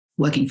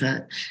 working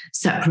for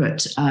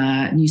separate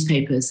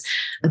newspapers,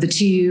 are the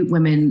two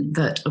women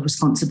that are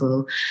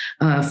responsible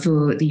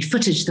for the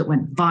footage that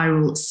went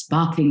viral,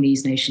 sparkling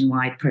these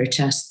nationwide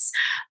protests.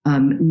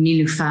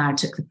 Nilufar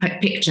took the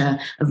picture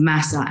of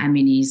Mahsa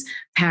Amini's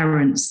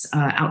parents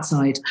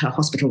outside her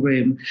hospital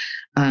room,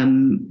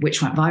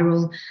 which went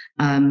viral,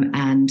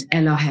 and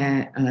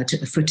Elahe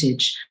took the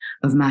footage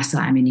of Mahsa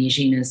Amini,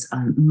 Gina's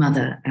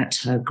mother, at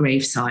her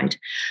graveside.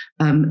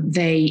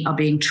 They are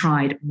being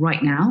tried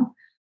right now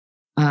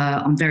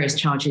on various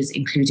charges,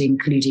 including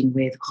colluding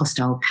with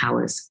hostile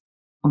powers.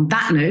 On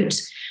that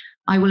note,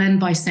 I will end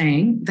by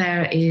saying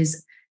there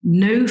is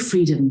no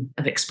freedom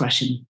of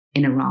expression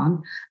in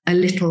Iran. A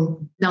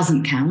little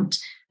doesn't count,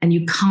 and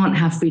you can't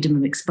have freedom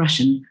of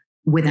expression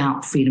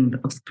without freedom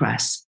of the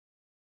press.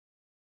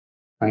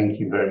 Thank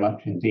you very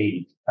much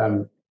indeed.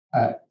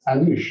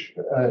 Anoush,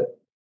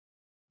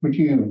 would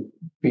you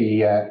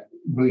be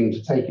willing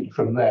to take it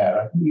from there?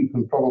 I think you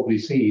can probably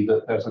see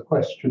that there's a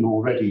question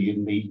already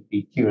in the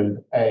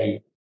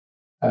Q&A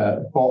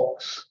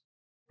box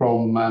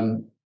from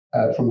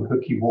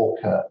Hookie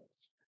Walker.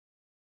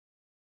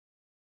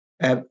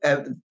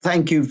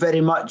 Thank you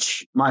very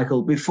much,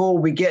 Michael. Before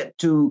we get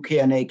to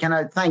Q&A, can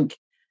I thank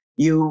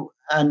you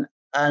and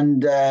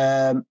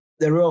the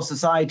Royal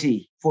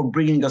Society for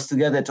bringing us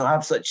together to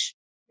have such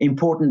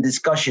important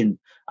discussion,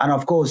 and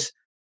of course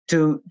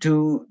to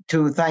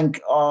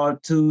thank our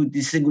two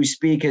distinguished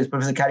speakers,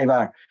 Professor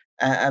Kadivar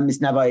and Ms.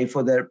 Navai,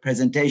 for their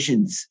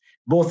presentations,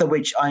 both of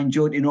which I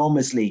enjoyed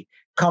enormously,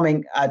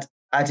 coming at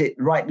it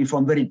rightly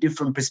from very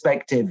different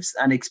perspectives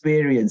and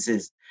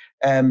experiences.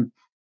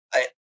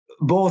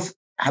 Both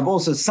have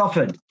also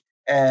suffered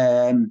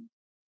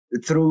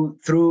through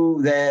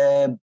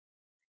the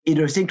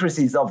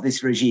idiosyncrasies of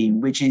this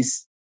regime, which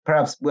is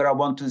perhaps where I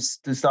want to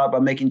start by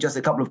making just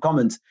a couple of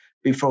comments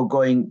before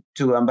going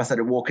to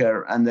Ambassador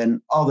Walker and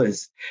then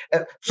others.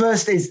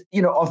 First is,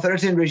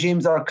 authoritarian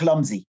regimes are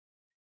clumsy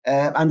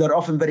and they're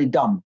often very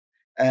dumb.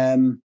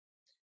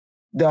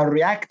 They're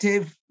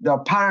reactive, they're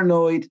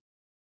paranoid,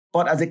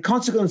 but as a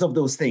consequence of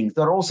those things,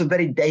 they're also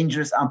very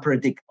dangerous and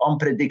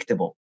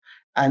unpredictable.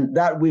 And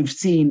that we've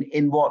seen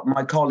in what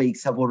my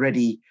colleagues have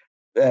already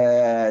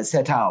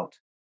set out.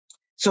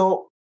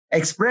 So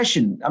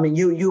expression,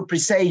 you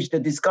presaged the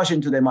discussion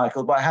today,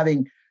 Michael, by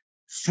having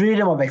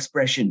freedom of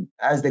expression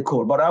as the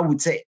core. But I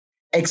would say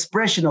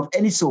expression of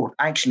any sort,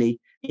 actually,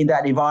 in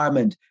that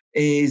environment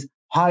is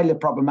highly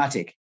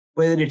problematic,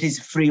 whether it is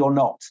free or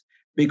not,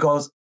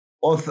 because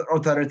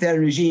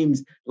authoritarian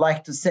regimes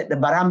like to set the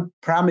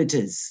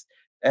parameters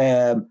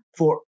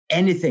for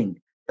anything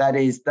that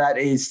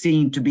is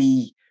seen to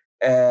be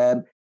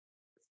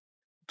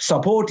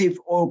supportive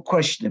or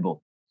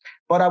questionable.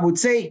 But I would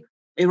say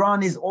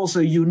Iran is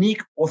also a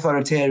unique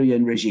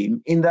authoritarian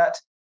regime in that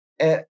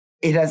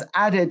it has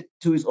added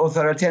to its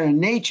authoritarian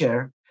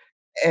nature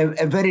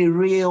a very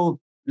real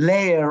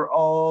layer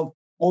of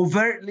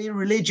overtly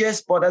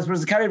religious, but as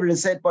Professor Kadivar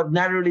has said, but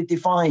narrowly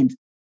defined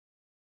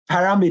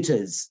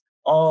parameters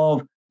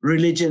of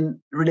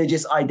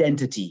religious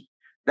identity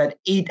that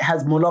it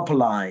has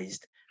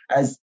monopolized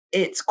as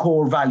its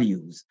core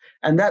values.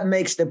 And that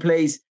makes the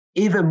place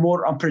even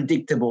more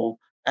unpredictable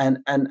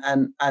and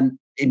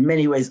in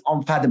many ways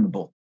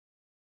unfathomable.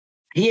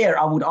 Here,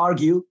 I would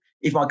argue,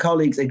 if my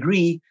colleagues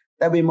agree,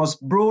 that we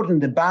must broaden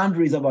the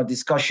boundaries of our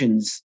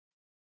discussions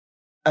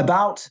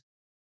about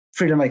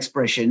freedom of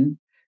expression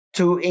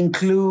to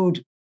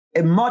include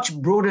a much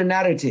broader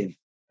narrative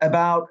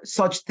about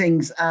such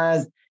things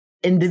as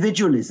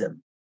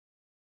individualism.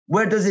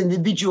 Where does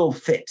individual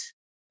fit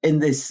in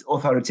this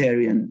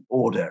authoritarian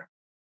order?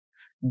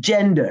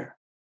 Gender.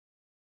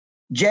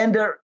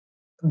 Gender,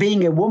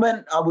 being a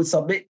woman, I would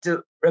submit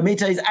to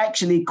Ramita, is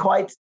actually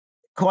quite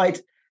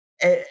a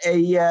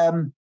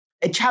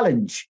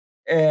challenge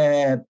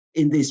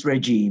in this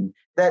regime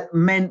that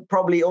men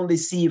probably only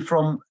see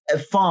from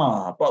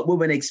afar, but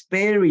women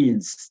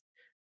experience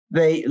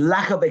the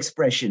lack of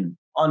expression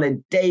on a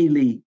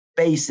daily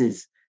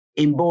basis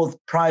in both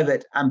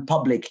private and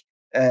public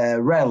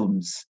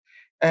realms.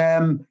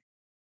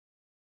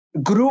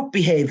 Group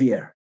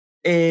behavior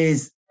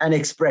is an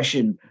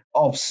expression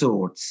of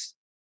sorts.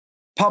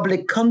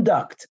 Public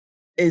conduct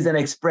is an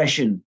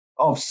expression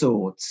of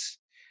sorts.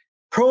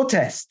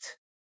 Protest,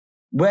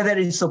 whether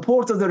in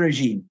support of the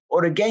regime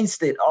or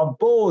against it, are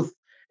both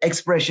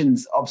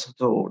expressions of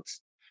sorts.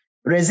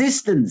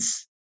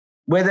 Resistance,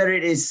 whether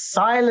it is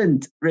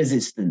silent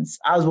resistance,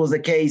 as was the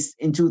case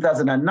in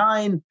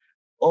 2009,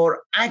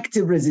 or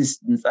active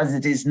resistance, as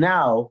it is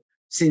now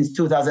since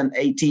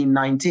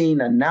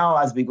 2018-19, and now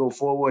as we go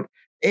forward,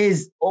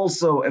 is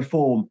also a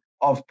form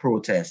of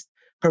protest.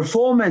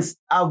 Performance,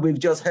 as we've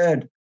just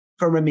heard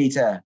from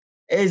Ramita,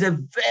 is a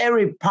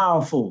very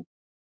powerful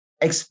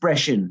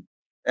expression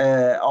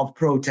of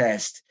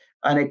protest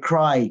and a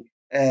cry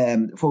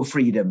for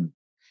freedom.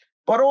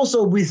 But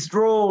also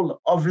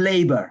withdrawal of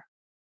labor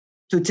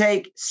to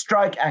take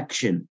strike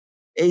action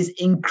is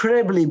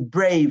incredibly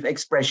brave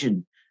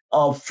expression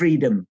of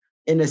freedom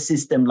in a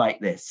system like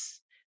this.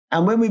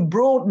 And when we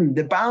broaden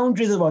the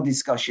boundaries of our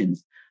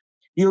discussions,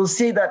 you'll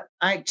see that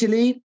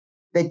actually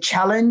the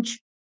challenge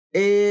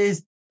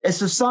is a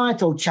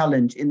societal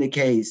challenge in the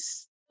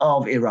case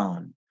of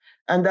Iran.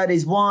 And that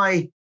is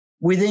why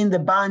within the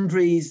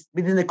boundaries,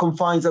 within the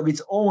confines of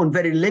its own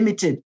very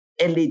limited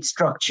elite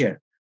structure,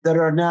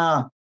 there are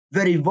now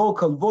very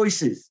vocal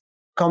voices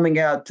coming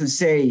out to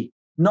say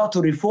not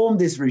to reform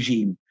this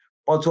regime,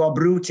 but to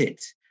uproot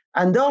it.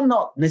 And they're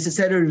not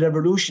necessarily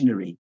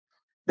revolutionary.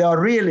 They are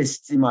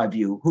realists, in my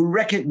view, who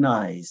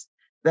recognize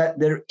that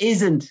there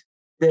isn't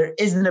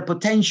a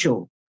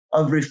potential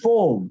of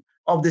reform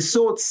of the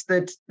sorts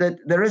that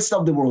the rest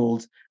of the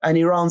world and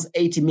Iran's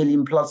 80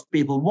 million plus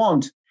people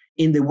want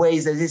in the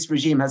ways that this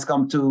regime has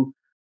come to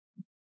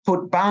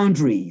put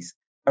boundaries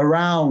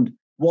around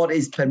what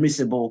is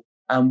permissible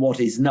and what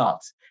is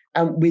not.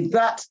 And with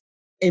that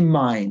in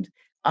mind,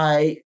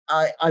 I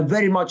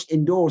very much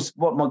endorse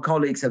what my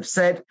colleagues have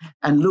said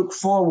and look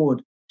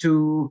forward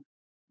to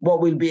what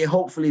will be a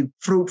hopefully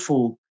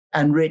fruitful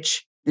and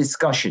rich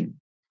discussion.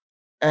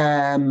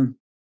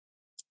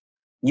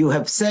 You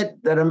have said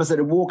that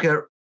Ambassador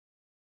Walker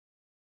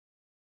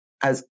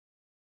has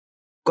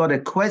got a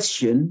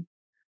question.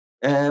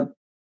 I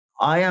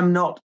am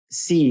not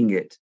seeing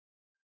it.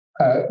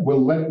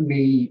 Well, let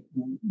me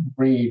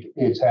read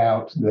it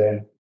out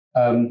then.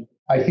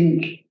 I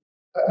think,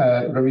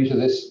 Ramita,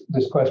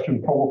 this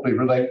question probably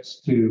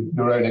relates to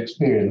your own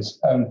experience.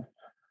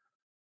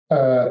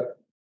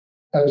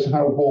 As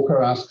Harold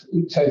Walker asks,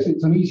 it says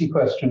it's an easy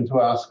question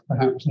to ask,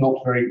 perhaps not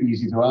very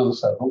easy to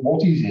answer, but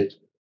what is it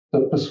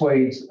that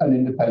persuades an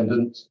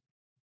independent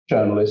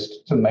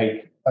journalist to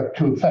make a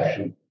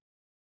confession?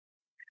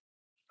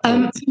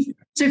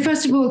 So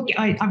first of all,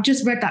 I've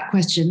just read that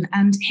question,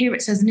 and here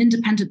it says an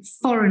independent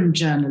foreign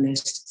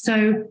journalist.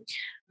 So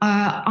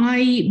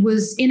I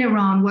was in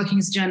Iran working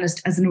as a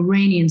journalist as an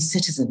Iranian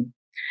citizen,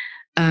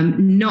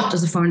 not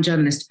as a foreign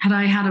journalist. Had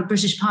I had a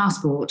British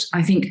passport,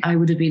 I think I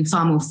would have been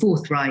far more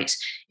forthright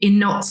in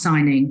not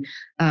signing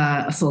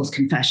a false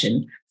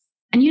confession.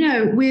 And, you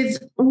know,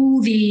 with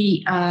all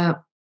the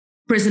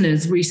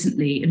prisoners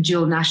recently and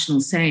dual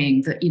nationals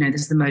saying that, you know,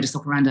 this is the modus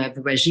operandi of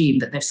the regime,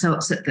 that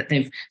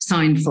they've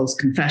signed false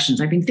confessions,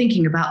 I've been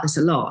thinking about this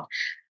a lot.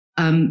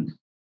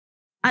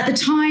 At the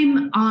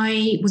time,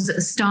 I was at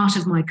the start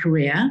of my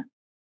career,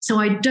 so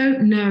I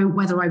don't know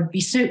whether I would be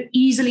so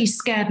easily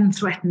scared and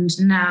threatened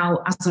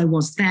now as I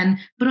was then,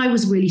 but I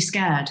was really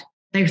scared.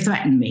 They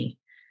threatened me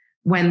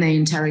when they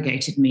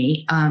interrogated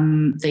me.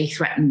 They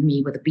threatened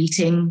me with a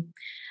beating.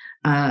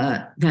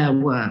 There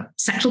were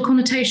sexual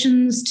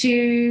connotations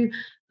to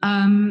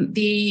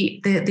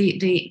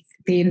the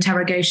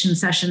interrogation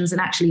sessions, and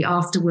actually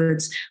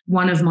afterwards,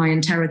 one of my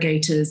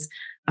interrogators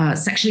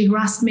sexually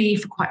harassed me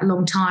for quite a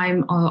long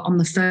time on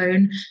the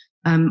phone.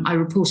 I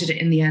reported it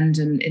in the end,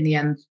 and in the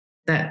end,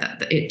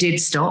 that it did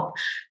stop.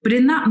 But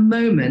in that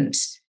moment,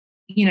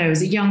 you know,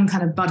 as a young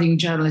kind of budding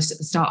journalist at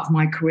the start of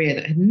my career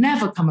that had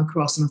never come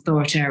across an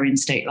authoritarian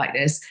state like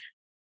this,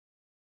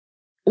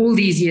 all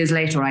these years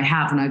later I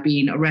have, and I've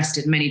been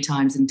arrested many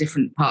times in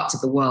different parts of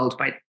the world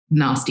by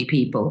nasty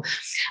people.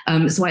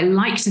 So I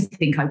like to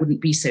think I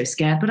wouldn't be so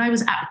scared, but I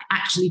was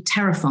actually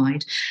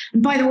terrified.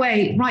 And by the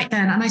way, right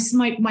then, and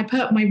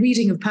my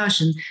reading of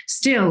Persian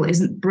still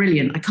isn't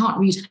brilliant. I can't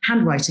read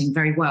handwriting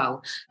very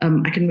well.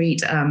 I can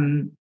read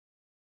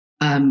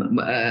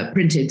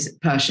printed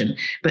Persian,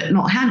 but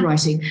not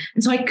handwriting.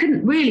 And so I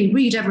couldn't really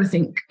read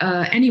everything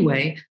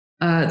anyway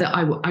that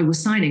I was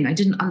signing. I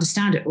didn't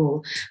understand it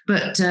all.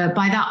 But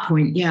by that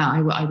point, yeah,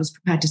 I was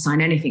prepared to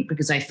sign anything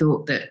because I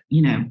thought that,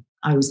 you know,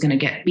 I was going to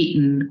get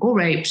beaten or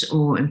raped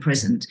or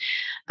imprisoned.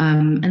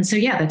 And so,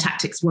 yeah, the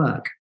tactics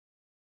work.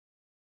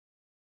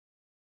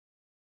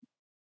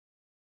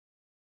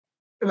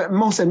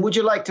 Mohsen, would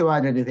you like to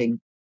add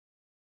anything?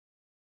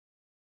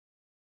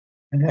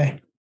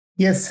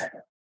 Yes.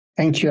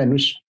 Thank you,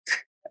 Anoush.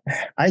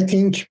 I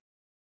think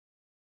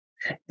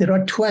there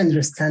are two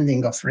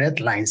understandings of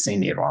red lines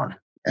in Iran,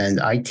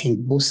 and I think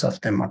both of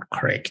them are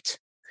correct.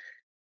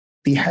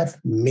 We have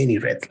many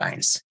red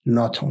lines,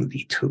 not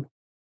only two,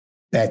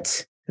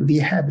 but we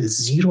have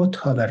zero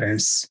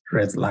tolerance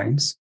red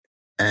lines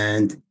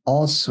and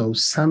also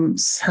some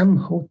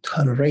somehow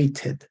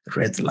tolerated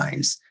red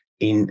lines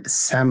in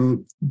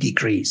some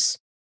degrees.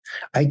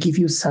 I give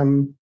you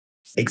some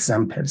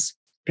examples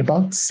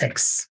about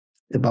sex,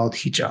 about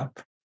hijab,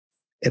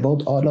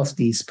 about all of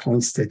these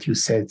points that you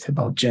said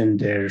about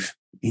gender,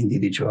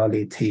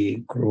 individuality,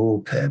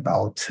 group,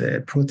 about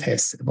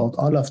protests, about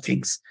all of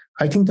things.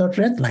 I think there are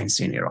red lines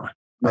in Iran.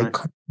 Right. I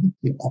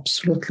completely,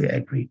 absolutely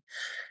agree.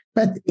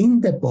 But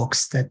in the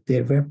books that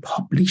they were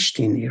published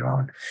in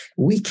Iran,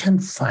 we can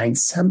find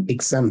some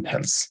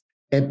examples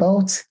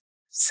about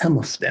some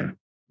of them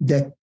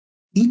that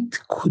it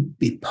could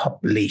be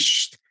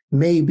published.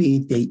 Maybe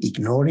they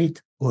ignore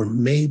it, or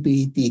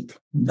maybe did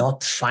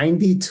not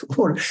find it,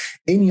 or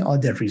any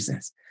other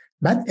reasons.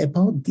 But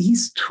about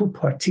these two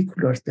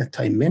particulars that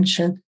I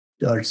mentioned,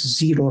 there's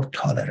zero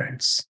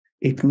tolerance.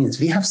 It means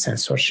we have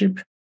censorship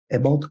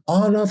about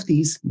all of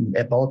these,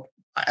 about,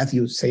 as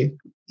you say,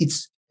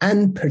 it's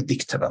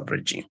unpredictable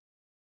regime.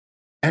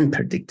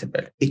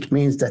 Unpredictable. It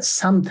means that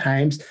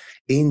sometimes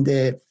in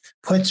the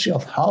poetry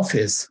of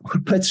Hafiz, or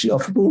poetry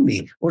of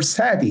Rumi, or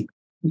Sadi,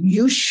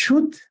 you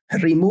should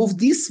remove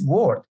this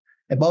word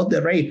about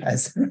the rape,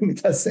 as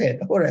Ramita said,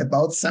 or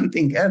about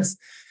something else.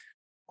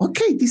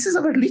 Okay, this is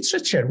our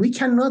literature. We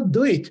cannot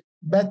do it.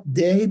 But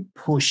they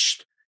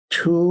pushed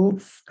to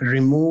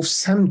remove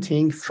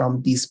something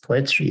from these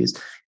poetries.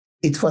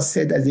 It was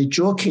said as a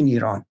joke in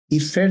Iran,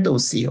 if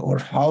Ferdowsi or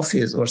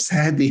Hafiz or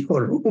Sadi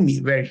or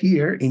Rumi were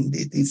here in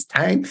this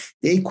time,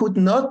 they could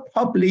not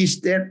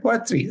publish their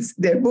poetries,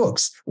 their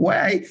books.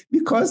 Why?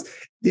 Because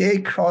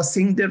they're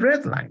crossing the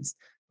red lines.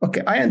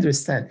 Okay, I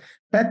understand.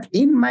 But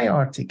in my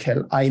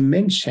article, I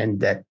mentioned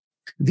that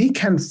we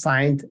can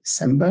find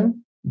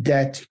someone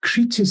that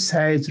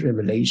criticized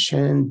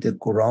revelation, the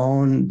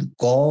Quran,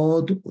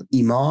 God,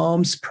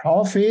 Imams,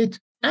 Prophet,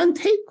 and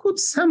they could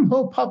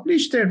somehow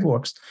publish their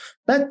works.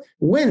 But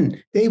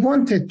when they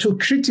wanted to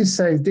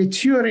criticize the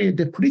theory,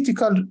 the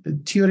political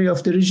theory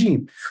of the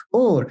regime,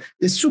 or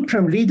the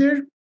supreme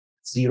leader,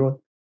 zero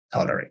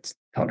tolerance.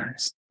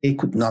 They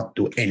could not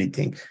do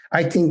anything.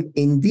 I think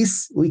in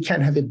this, we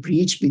can have a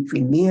breach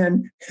between me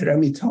and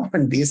Ramita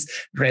on these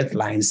red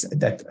lines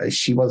that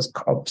she was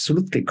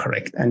absolutely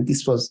correct. And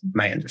this was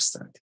my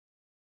understanding.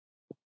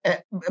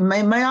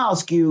 May I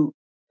ask you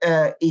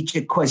each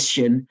a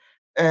question?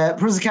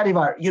 Professor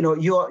Kadivar,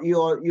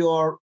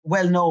 you're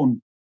well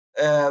known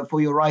for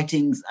your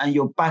writings and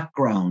your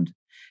background.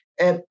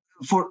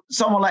 For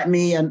someone like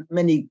me and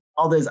many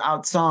others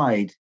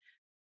outside,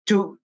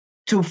 to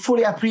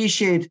fully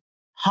appreciate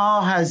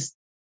how has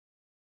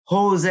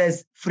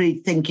Jose's free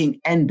thinking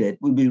ended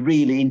would be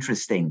really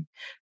interesting.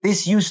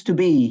 This used to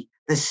be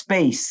the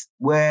space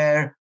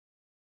where,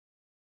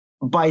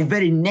 by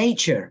very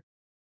nature,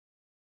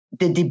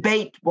 the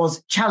debate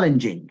was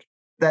challenging,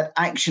 that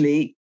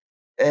actually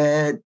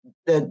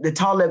the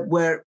Talib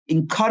were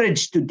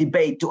encouraged to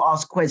debate, to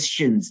ask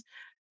questions,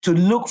 to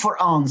look for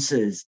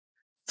answers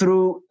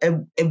through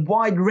a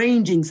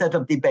wide-ranging set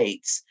of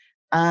debates.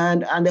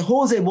 And the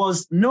Jose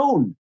was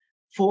known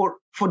for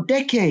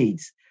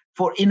decades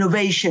for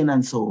innovation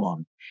and so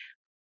on.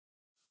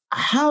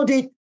 How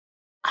did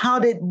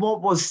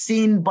what was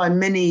seen by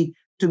many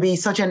to be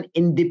such an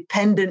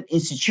independent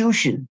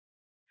institution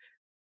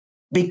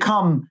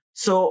become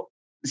so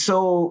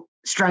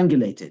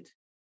strangulated?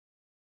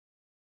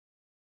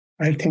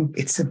 I think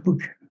it's a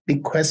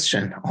big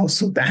question.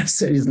 Also, the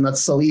answer is not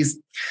so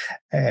easy.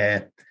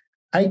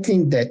 I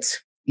think that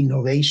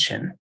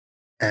innovation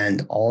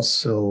and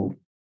also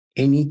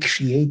any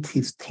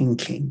creative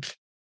thinking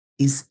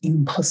is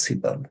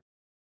impossible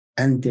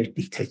under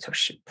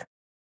dictatorship.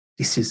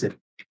 This is a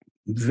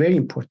very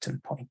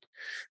important point.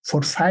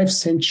 For 5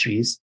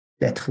 centuries,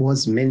 that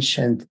was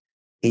mentioned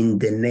in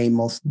the name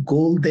of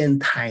golden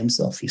times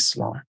of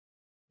Islam.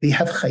 We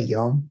have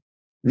Khayyam,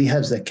 we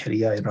have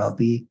Zakaria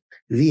Rabi,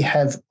 we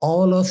have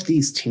all of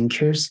these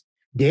thinkers.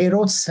 They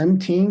wrote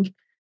something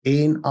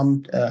in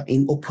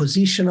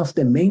opposition of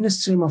the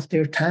mainstream of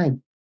their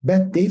time,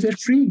 but they were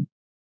free.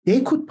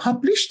 They could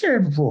publish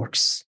their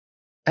works,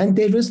 and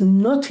there was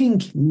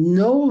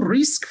no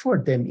risk for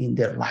them in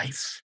their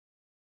life.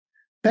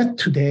 But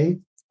today,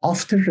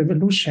 after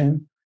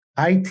revolution,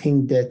 I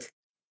think that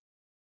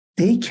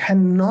they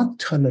cannot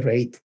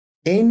tolerate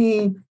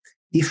any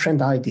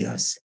different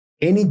ideas,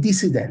 any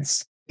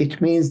dissidents. It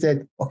means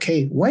that,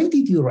 okay, why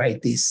did you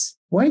write this?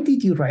 Why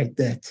did you write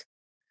that?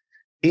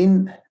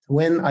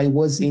 When I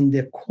was in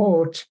the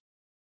court,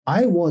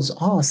 I was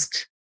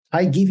asked,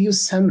 I give you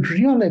some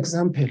real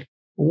example.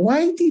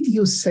 Why did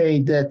you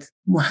say that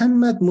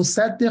Muhammad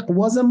Musaddiq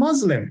was a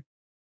Muslim?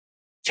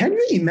 Can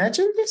you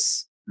imagine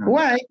this? No.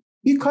 Why?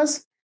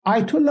 Because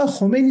Ayatollah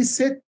Khomeini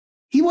said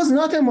he was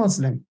not a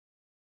Muslim.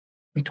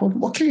 I told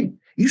him, okay,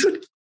 you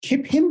should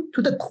keep him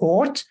to the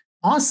court,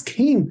 ask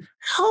him,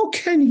 how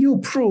can you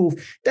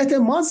prove that a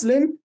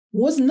Muslim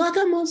was not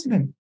a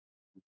Muslim?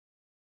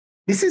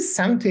 This is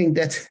something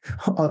that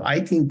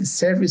I think the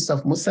service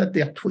of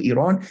Musaddiq to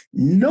Iran,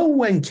 no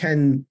one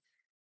can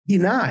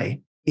deny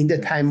in the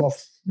time of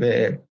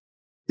the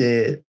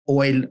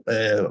oil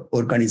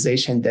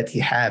organization that he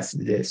had,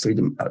 the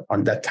freedom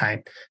on that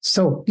time.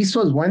 So this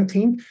was one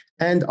thing.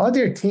 And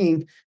other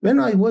thing, when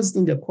I was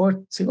in the court,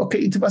 said, okay,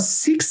 it was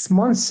 6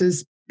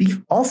 months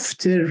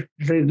after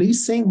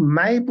releasing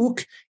my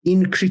book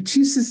in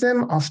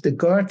criticism of the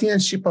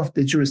guardianship of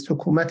the jurist,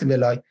 Hukumat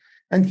Velay.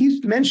 And he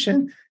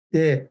mentioned,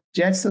 the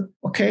judge said,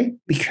 okay,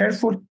 be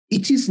careful.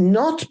 It is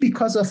not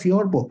because of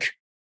your book.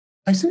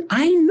 I said,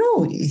 I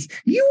know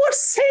you are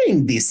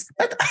saying this,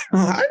 but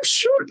I'm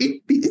sure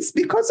it's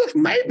because of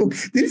my book.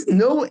 There is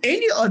no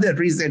any other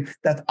reason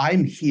that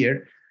I'm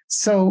here.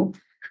 So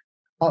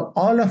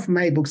all of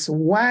my books,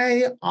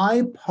 why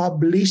I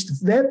published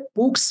web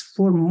books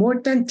for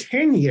more than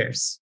 10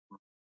 years.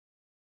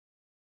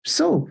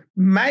 So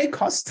my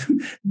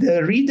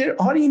the reader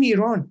are in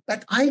Iran,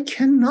 but I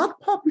cannot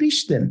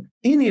publish them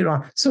in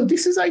Iran. So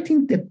this is, I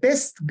think, the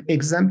best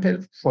example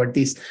for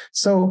this.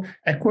 So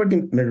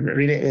returning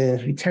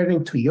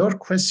to your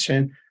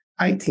question,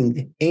 I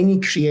think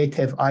any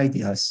creative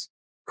ideas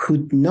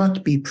could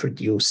not be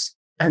produced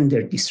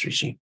under this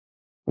regime.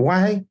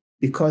 Why?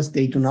 Because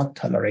they do not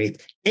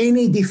tolerate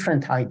any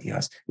different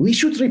ideas. We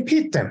should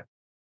repeat them,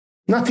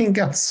 nothing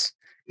else.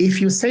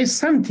 If you say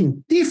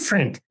something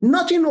different,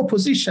 not in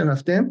opposition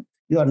of them,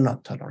 you are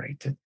not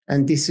tolerated.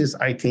 And this is,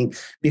 I think,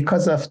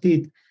 because of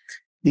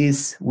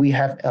this, we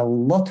have a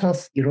lot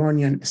of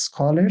Iranian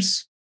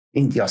scholars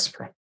in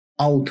diaspora,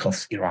 out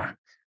of Iran,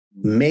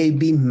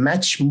 maybe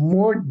much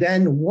more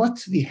than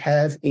what we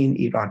have in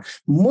Iran.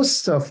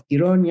 Most of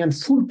Iranian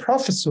full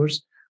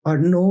professors are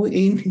now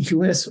in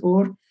US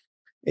or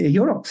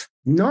Europe,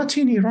 not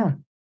in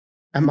Iran.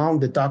 among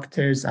the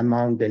doctors,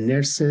 among the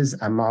nurses,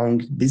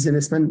 among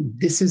businessmen.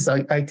 This is,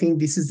 I think,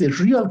 this is the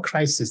real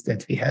crisis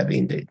that we have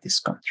in this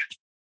country.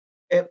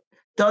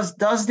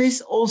 Does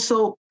this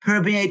also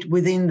permeate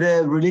within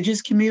the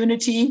religious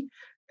community?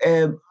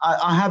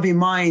 I have in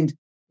mind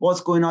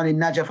what's going on in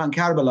Najaf and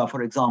Karbala,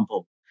 for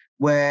example,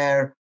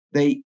 where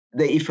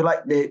if you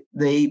like,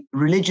 the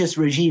religious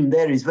regime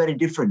there is very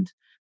different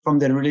from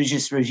the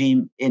religious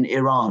regime in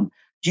Iran.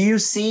 Do you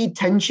see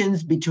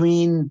tensions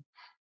between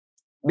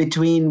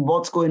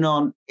what's going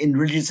on in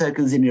religious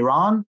circles in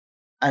Iran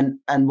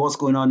and what's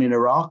going on in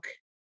Iraq?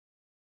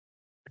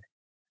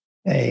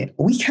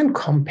 We can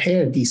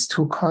compare these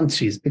two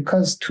countries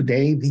because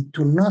today we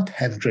do not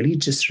have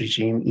religious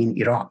regime in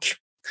Iraq.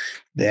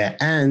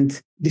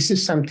 And this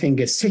is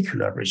a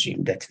secular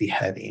regime that we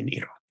have in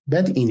Iran.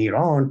 But in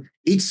Iran,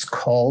 it's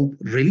called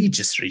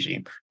religious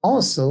regime.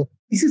 Also,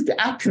 this is the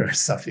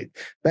appearance of it.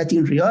 But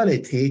in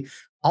reality,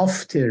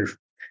 after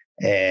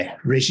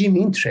regime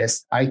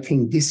interest, I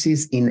think this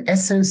is in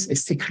essence a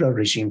secular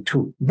regime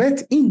too,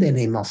 but in the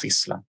name of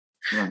Islam.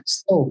 Right.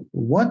 So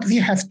what we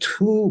have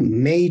two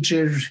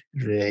major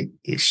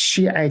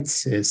Shiite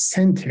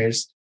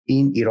centers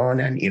in Iran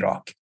and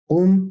Iraq,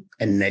 and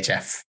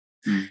Najaf.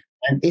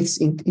 And it's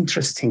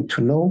interesting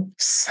to know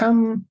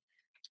some,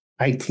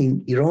 I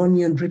think,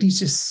 Iranian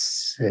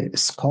religious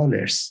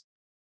scholars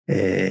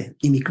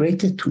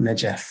immigrated to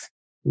Najaf.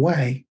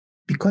 Why?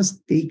 Because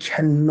they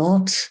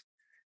cannot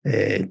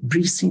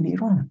breathe in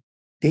Iran.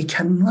 They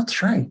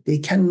cannot write. They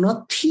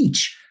cannot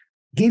teach.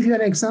 Give you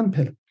an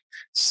example.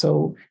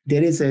 So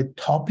there is a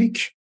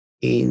topic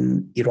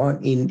in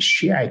Iran, in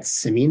Shiite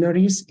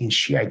seminaries, in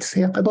Shiite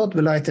fiqh about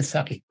Wilayat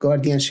al-Faqih,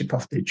 guardianship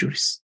of the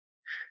jurists.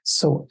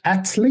 So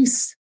at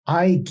least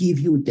I give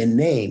you the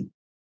name.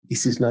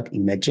 This is not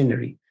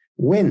imaginary.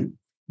 When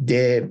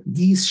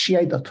these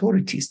Shiite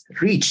authorities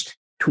reached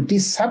to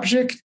this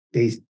subject,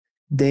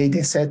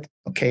 they said,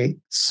 okay,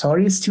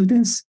 sorry,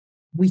 students,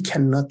 we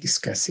cannot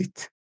discuss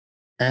it.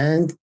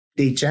 And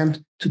they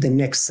jumped to the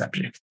next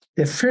subject.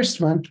 The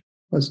first one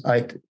was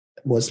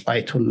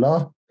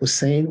Ayatollah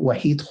Hussein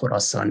Wahid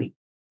Khorasani.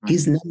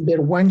 He's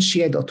number one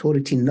Shiite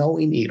authority now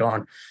in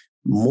Iran.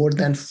 More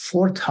than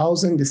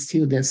 4,000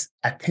 students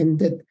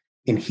attended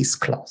in his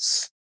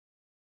class.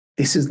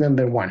 This is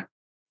number one.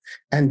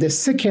 And the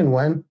second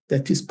one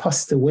that is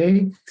passed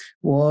away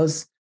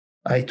was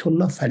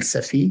Ayatollah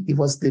Falsafi. He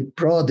was the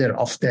brother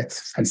of that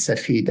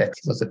Falsafi that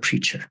he was a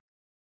preacher.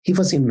 He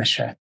was in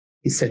Mashhad.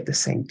 He said the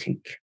same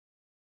thing,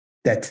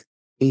 that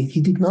he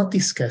did not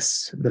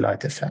discuss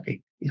Wilayat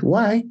al-Faqih.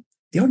 Why?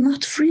 They are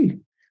not free.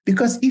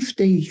 Because if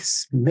they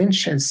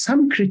mention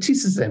some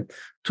criticism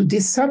to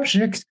this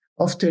subject,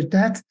 after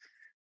that,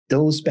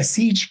 those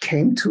Basij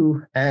came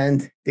to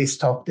and they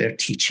stopped their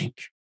teaching.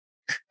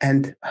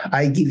 And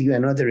I give you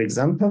another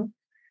example.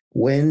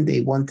 When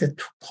they wanted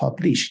to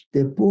publish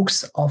the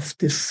books of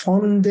the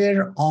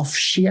founder of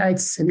Shiite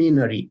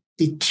seminary,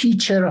 the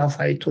teacher of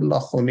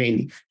Ayatollah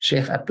Khomeini,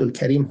 Sheikh Abdul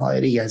Karim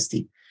Hairi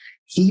Yazdi,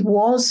 he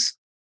was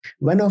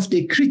one of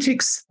the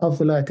critics of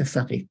Wilayat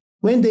al-Faqih.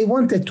 When they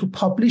wanted to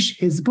publish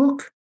his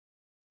book,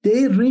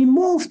 they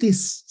removed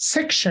this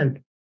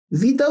section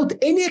without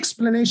any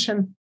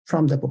explanation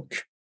from the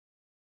book.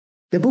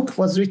 The book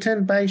was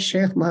written by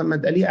Sheikh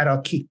Muhammad Ali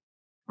Araki,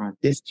 right,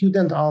 the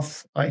student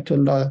of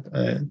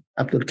Ayatollah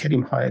Abdul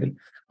Karim Hairi.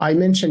 I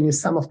mentioned in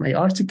some of my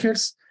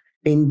articles,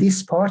 in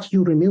this part,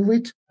 you remove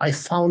it. I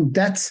found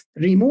that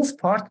removed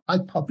part, I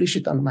publish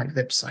it on my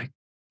website.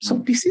 So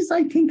this is,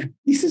 I think,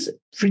 this is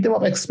freedom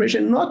of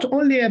expression, not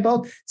only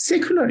about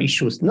secular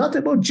issues, not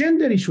about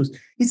gender issues.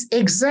 It's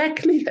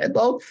exactly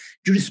about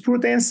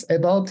jurisprudence,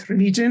 about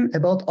religion,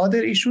 about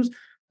other issues.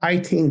 I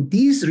think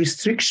these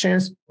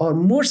restrictions are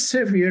more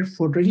severe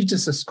for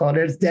religious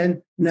scholars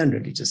than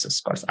non-religious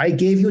scholars. I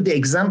gave you the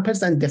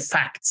examples and the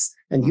facts,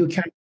 and you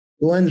can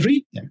go and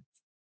read them.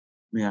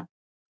 Yeah.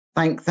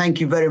 Thank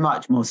you very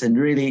much, Mohsen.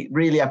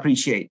 Really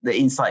appreciate the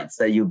insights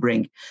that you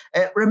bring.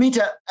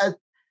 Ramita,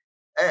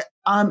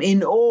 I'm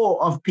in awe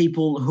of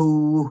people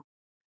who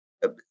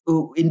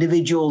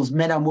individuals,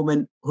 men and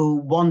women, who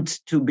want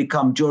to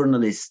become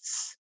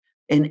journalists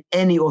in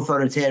any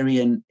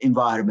authoritarian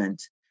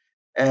environment.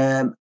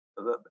 And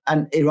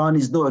Iran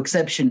is no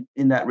exception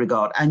in that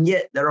regard. And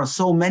yet there are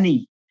so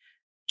many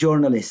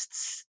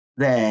journalists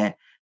there.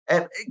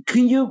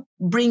 Can you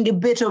bring a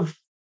bit of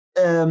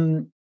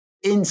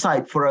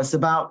insight for us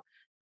about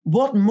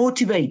what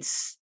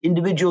motivates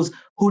individuals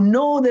who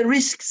know the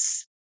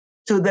risks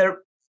to their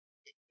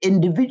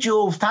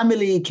individual,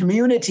 family,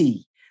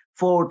 community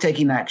for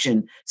taking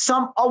action?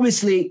 Some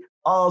obviously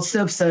are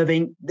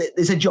self-serving.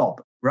 There's a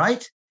job,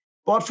 right?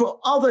 But for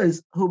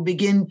others who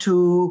begin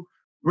to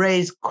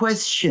raise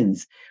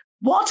questions,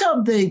 what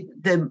are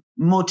the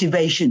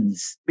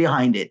motivations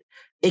behind it?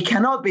 It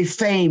cannot be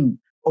fame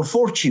or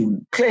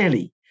fortune,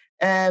 clearly.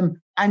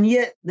 And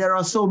yet there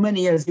are so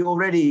many, as you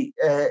already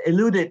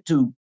alluded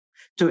to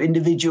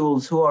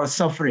individuals who are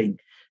suffering.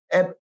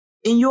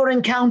 In your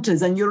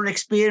encounters and your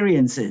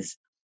experiences,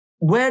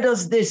 where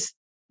does this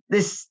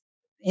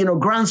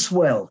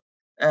groundswell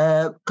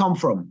come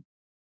from?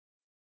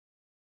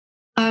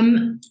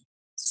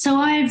 So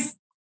I've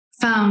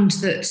found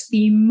that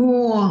the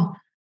more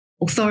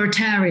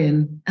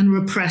authoritarian and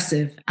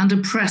repressive and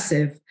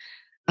oppressive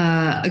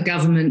a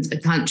government, a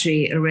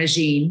country, a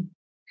regime,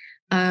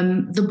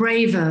 the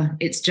braver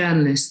its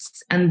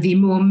journalists and the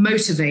more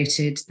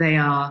motivated they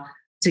are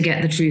to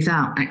get the truth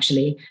out,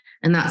 actually.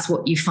 And that's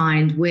what you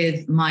find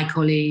with my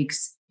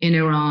colleagues in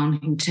Iran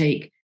who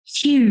take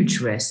huge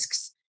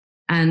risks,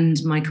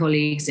 and my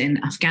colleagues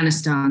in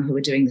Afghanistan who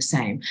are doing the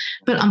same.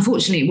 But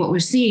unfortunately, what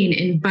we've seen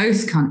in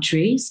both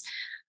countries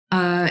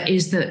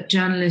is that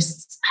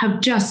journalists have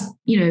just,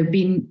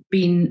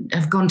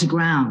 have gone to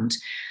ground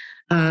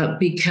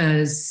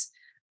because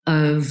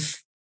of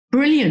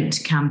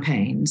brilliant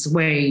campaigns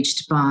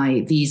waged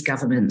by these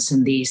governments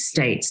and these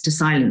states to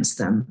silence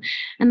them.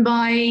 And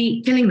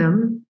by killing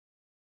them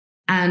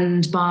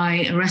and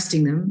by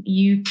arresting them,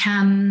 you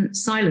can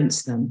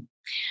silence them.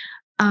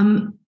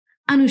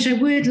 Anoush,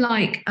 I would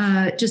like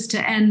just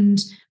to end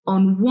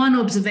on one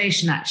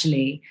observation,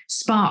 actually,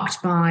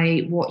 sparked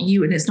by what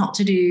you, and it's not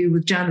to do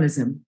with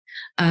journalism,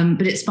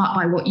 but it's sparked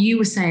by what you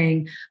were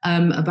saying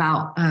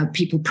about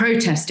people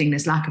protesting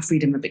this lack of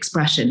freedom of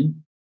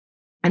expression.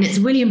 And it's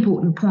a really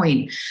important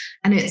point.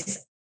 And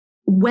it's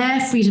where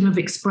freedom of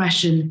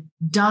expression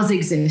does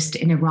exist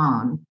in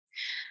Iran,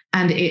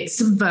 and it's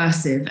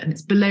subversive and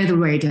it's below the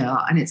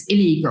radar and it's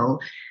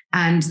illegal.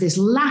 And this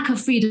lack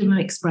of freedom of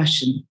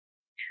expression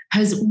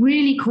has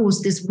really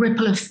caused this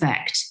ripple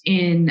effect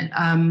in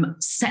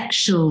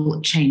sexual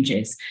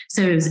changes,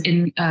 so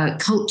in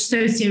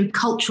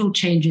socio-cultural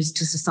changes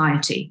to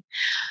society,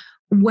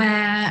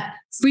 where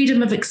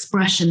freedom of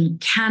expression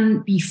can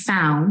be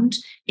found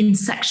in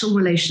sexual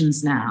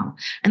relations now.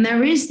 And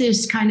there is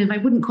this kind of, I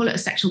wouldn't call it a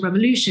sexual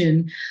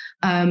revolution,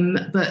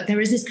 but there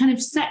is this kind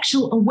of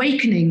sexual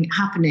awakening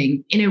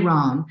happening in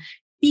Iran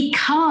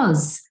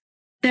because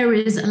there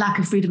is a lack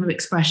of freedom of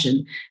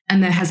expression,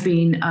 and there has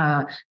been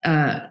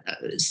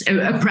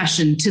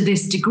oppression to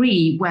this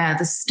degree where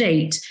the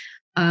state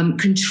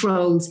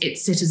controls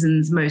its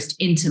citizens' most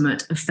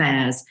intimate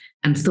affairs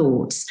and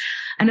thoughts.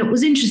 And it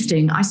was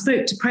interesting. I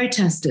spoke to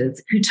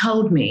protesters who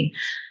told me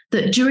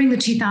that during the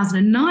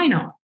 2009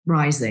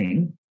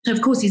 uprising, so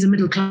of course these are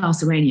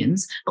middle-class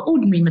Iranians, but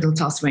ordinary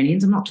middle-class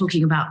Iranians, I'm not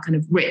talking about kind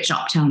of rich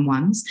uptown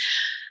ones,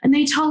 and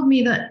they told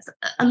me that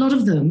a lot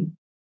of them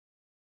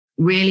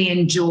really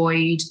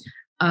enjoyed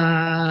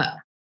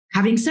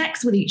having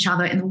sex with each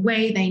other in a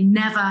way they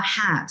never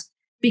had,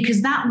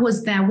 because that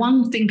was their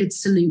one-fingered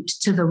salute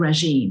to the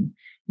regime.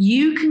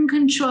 You can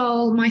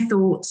control my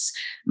thoughts,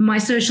 my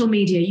social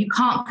media, you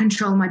can't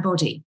control my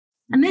body.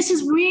 And this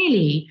has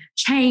really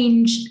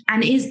changed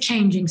and is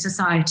changing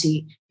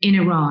society in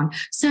Iran.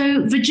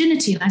 So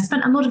virginity, and I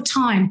spent a lot of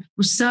time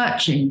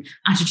researching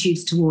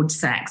attitudes towards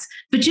sex.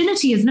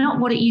 Virginity is not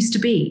what it used to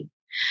be.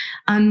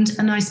 And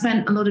I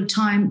spent a lot of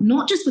time,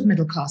 not just with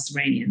middle-class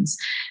Iranians,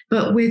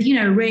 but with,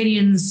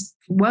 Iranians,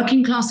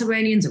 working-class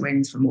Iranians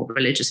from more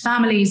religious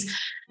families.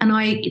 And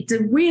it's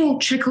a real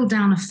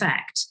trickle-down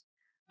effect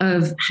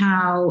of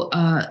how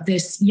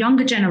this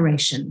younger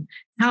generation,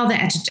 how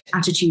their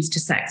attitudes to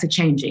sex are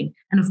changing.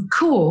 And of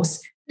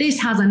course, this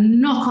has a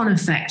knock-on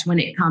effect when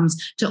it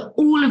comes to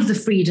all of the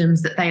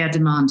freedoms that they are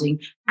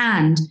demanding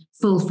and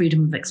full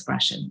freedom of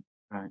expression.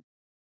 Right.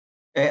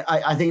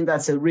 I think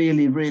that's a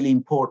really, really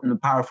important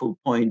and powerful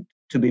point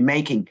to be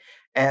making,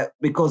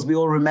 because we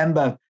all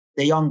remember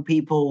the young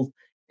people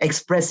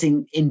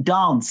expressing in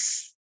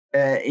dance,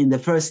 in the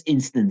first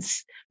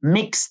instance,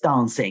 mixed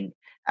dancing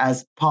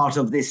as part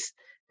of this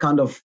kind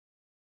of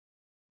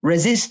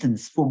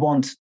resistance, for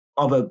want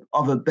of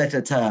a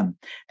better term.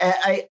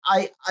 I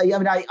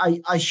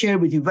share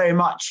with you very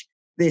much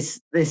this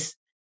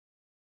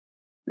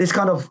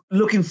kind of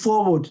looking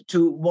forward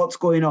to what's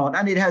going on,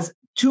 and it has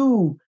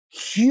two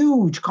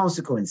huge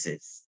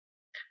consequences.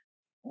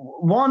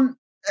 One,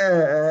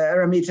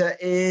 Ramita,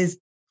 is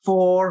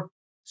for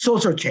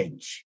social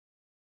change,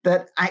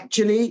 that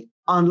actually,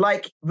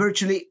 unlike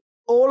virtually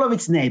all of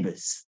its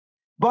neighbors,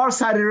 bar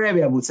Saudi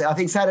Arabia, I would say, I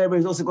think Saudi Arabia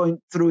is also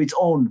going through its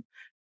own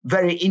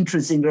very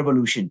interesting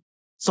revolution,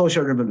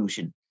 social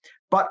revolution.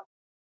 But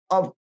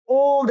of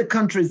all the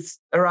countries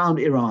around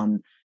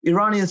Iran,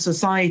 Iranian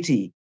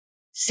society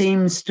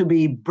seems to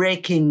be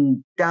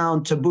breaking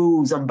down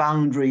taboos and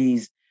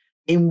boundaries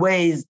in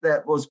ways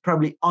that was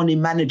probably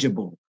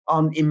unimaginable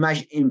some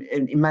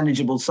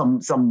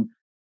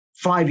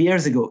 5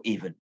 years ago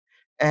even.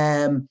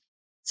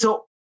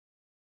 So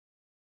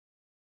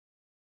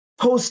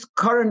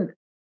post-current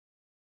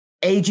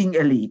aging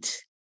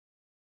elite,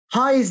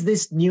 how is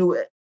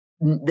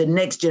the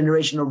next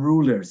generation of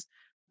rulers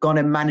going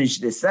to manage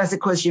this? That's a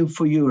question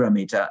for you,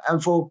 Ramita.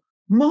 And for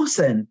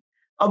Mohsen,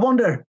 I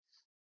wonder,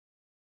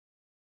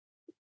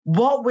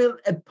 what will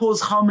a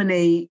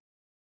post-Khamenei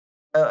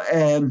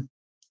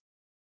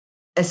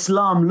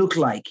Islam look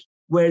like,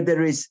 where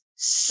there is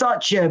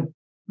such a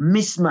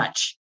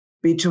mismatch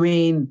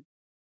between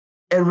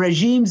a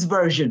regime's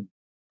version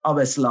of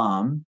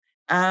Islam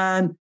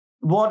and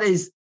what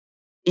is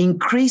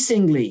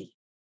increasingly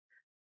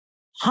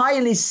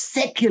highly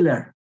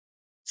secular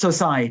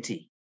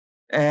society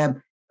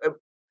The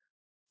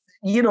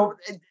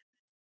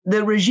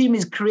regime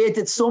has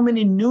created so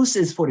many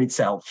nooses for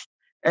itself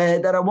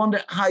that I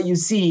wonder how you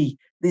see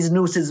these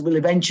nooses will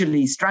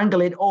eventually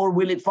strangle it, or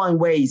will it find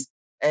ways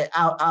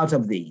out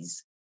of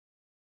these?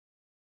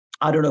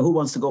 I don't know who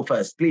wants to go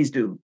first. Please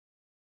do.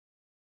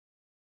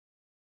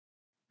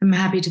 I'm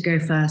happy to go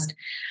first.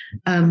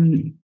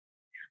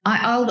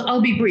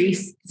 I'll be brief.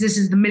 This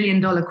is the $1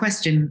 million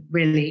question,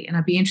 really, and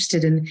I'd be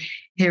interested in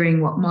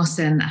hearing what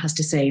Mohsen has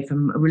to say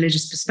from a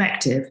religious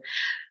perspective.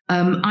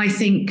 I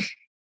think,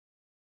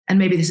 and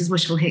maybe this is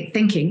wishful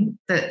thinking,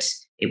 that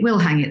it will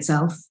hang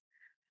itself.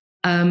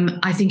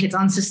 I think it's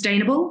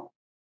unsustainable.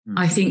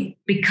 I think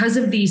because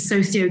of these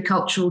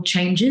socio-cultural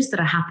changes that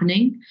are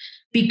happening,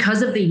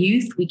 because of the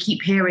youth, we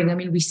keep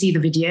hearing, we see the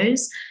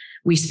videos,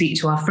 we speak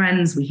to our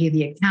friends, we hear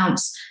the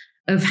accounts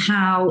of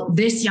how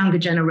this younger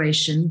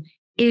generation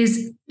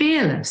is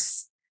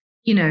fearless.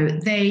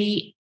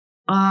 They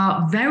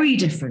are very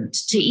different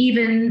to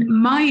even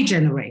my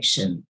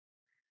generation.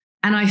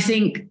 And I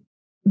think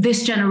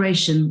this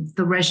generation,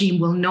 the regime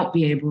will not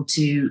be able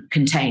to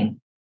contain.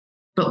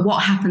 But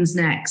what happens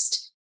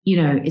next,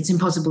 it's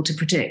impossible to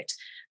predict.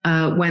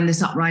 When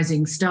this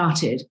uprising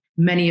started,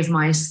 many of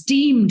my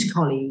esteemed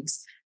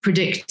colleagues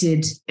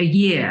predicted a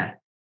year.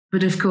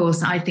 But of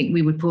course, I think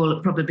we would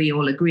probably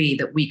all agree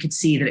that we could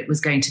see that it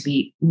was going to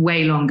be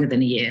way longer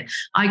than a year.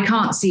 I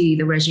can't see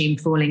the regime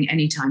falling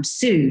anytime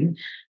soon.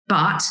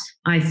 But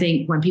I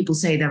think when people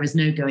say there is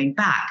no going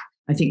back,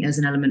 I think there's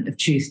an element of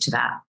truth to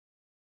that.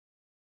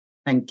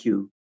 Thank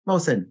you.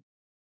 Mohsen.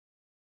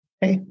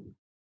 Okay.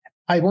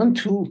 I want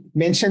to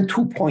mention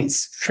 2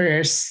 points.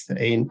 First,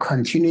 in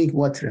continuing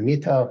what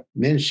Ramita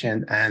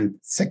mentioned, and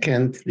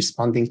second,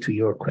 responding to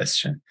your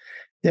question.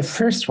 The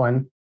first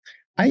one,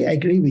 I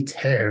agree with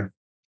her.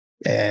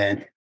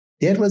 There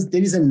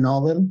is a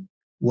novel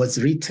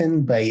was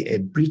written by a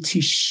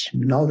British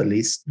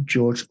novelist,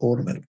 George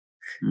Orwell,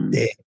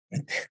 the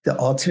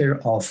author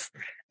of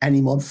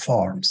Animal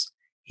Farms.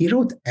 He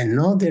wrote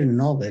another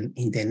novel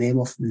in the name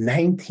of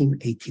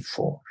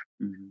 1984.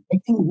 I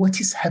think what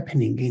is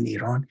happening in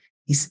Iran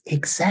is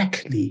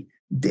exactly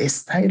the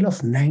style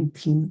of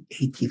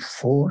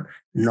 1984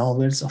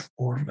 novels of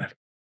Orwell.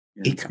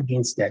 Yeah. It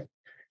means that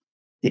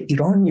the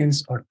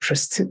Iranians are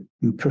protesting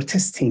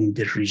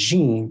the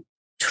regime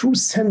through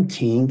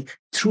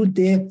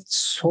the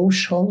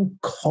social,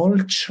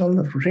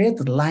 cultural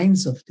red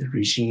lines of the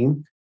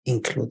regime,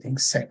 including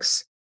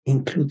sex,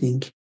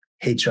 including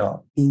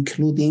hijab,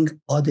 including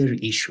other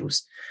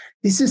issues.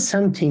 This is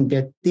something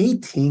that they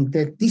think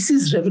that this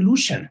is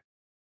revolution.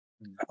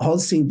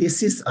 Also,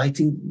 this is, I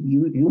think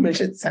you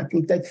mentioned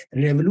something that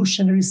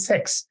revolutionary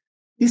sex.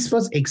 This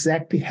was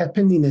exactly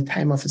happened in the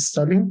time of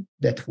Stalin.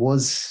 That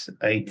was,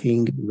 I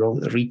think,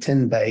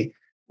 written by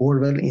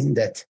Orwell in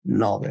that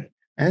novel.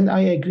 And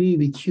I agree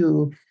with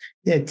you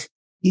that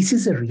this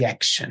is a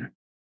reaction.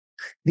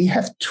 We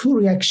have 2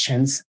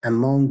 reactions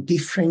among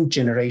different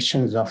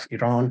generations of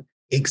Iran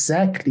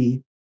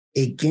exactly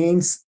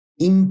against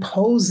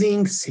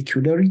imposing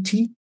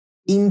secularity,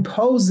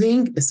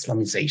 imposing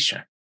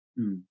Islamization.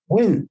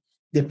 When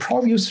the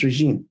previous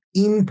regime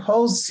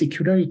imposed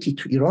secularity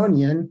to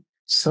Iranian,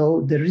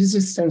 so the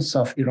resistance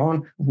of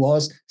Iran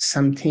was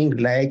something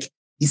like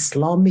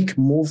Islamic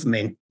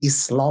movement,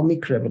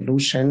 Islamic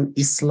revolution,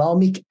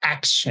 Islamic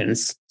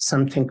actions,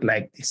 something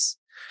like this.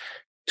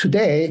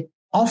 Today,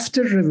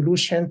 after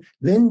revolution,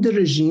 when the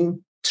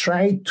regime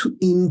tried to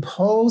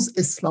impose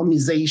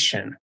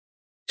Islamization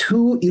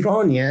to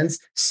Iranians,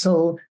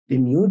 so the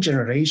new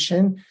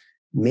generation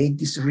made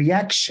this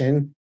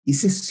reaction.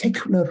 It's a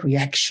secular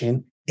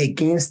reaction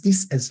against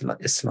this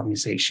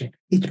Islamization.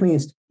 It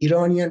means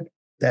Iranians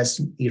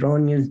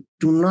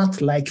do not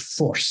like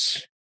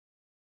force.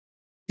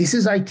 This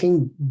is, I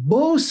think,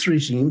 both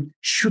regimes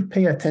should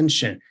pay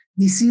attention.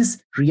 This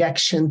is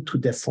reaction to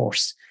the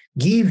force.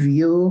 Give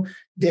you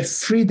the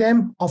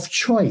freedom of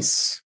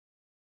choice.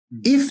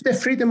 If the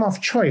freedom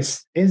of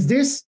choice is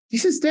this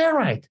is their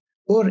right.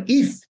 Or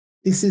if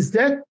this is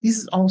that, this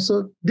is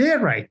also their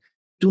right.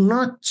 Do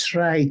not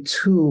try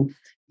to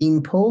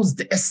impose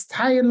the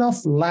style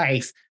of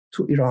life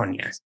to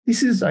Iranians.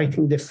 This is, I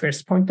think, the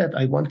first point that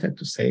I wanted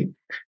to say.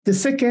 The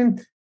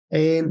second,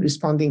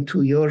 responding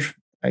to your,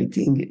 I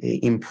think,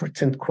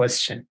 important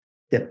question,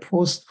 the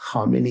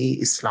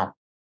post-Khamenei Islam.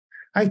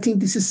 I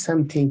think this is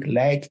something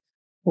like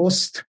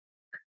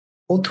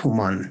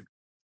post-Ottoman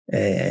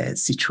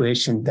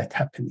situation that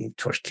happened in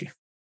Turkey.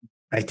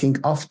 I think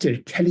after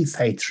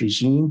Caliphate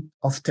regime,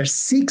 after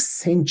 6th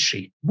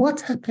century,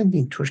 what happened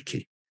in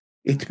Turkey?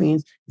 It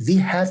means we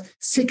have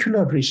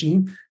secular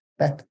regime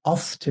that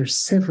after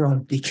several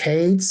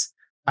decades,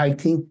 I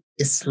think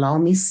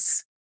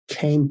Islamists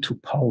came to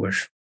power.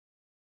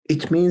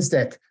 It means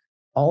that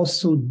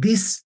also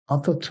this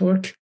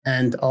Ataturk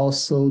and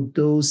also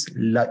those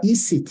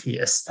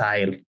laicity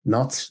style,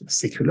 not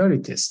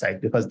secularity style,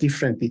 because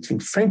different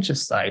between French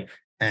style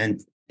and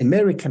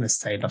American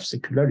style of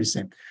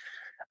secularism.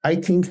 I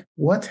think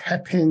what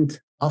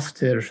happened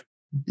after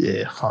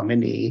the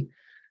Khamenei,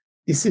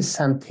 this is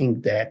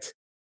something that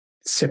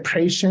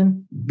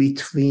separation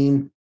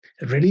between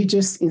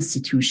religious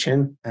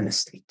institution and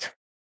state,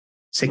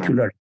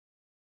 secular.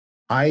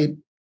 I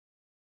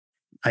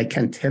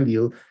can tell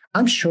you,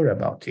 I'm sure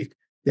about it,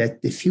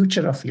 that the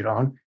future of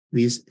Iran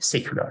is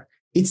secular.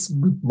 It's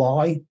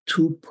goodbye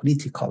to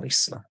political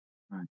Islam.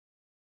 Right.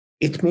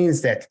 It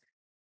means that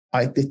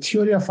the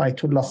theory of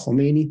Ayatollah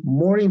Khomeini,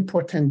 more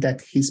important than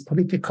his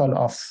political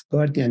of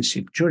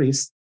guardianship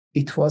jurist,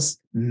 it was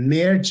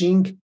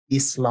merging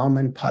Islam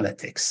and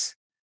politics.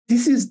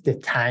 This is the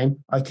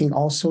time, I think,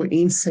 also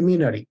in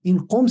seminary,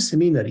 in Qom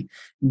seminary,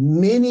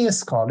 many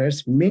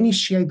scholars, many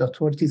Shiite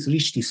authorities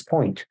reached this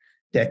point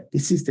that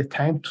this is the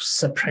time to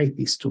separate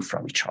these two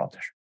from each other.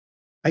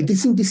 I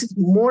think this is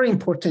more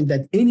important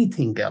than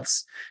anything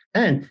else.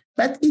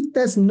 But it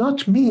does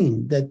not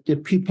mean that the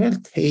people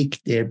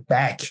take their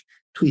back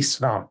to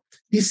Islam.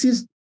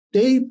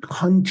 They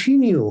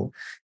continue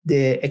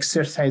the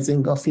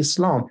exercising of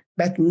Islam,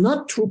 but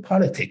not through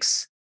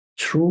politics,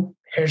 through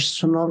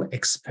personal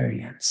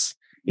experience.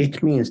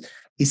 It means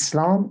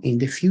Islam in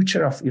the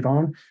future of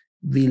Iran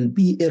will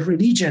be a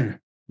religion,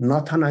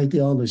 not an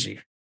ideology,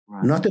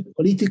 right, not a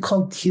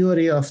political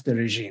theory of the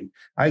regime.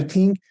 I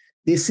think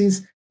this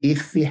is,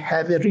 if we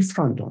have a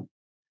referendum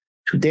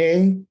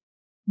today,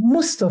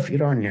 most of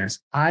Iranians,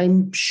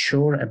 I'm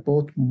sure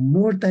about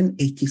more than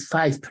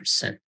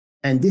 85%,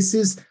 and this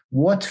is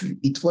what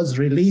it was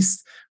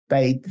released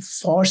by the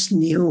Fars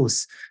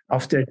News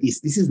after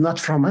this. This is not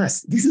from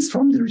us. This is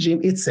from the regime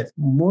itself.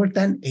 More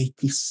than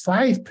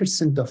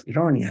 85% of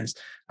Iranians,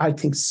 I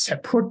think,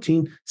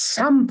 supporting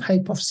some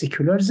type of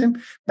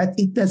secularism, but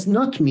it does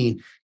not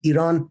mean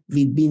Iran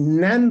will be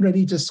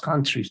non-religious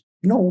countries.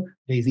 No,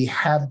 they will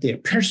have their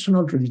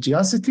personal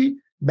religiosity,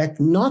 but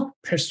not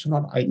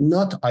personal,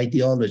 not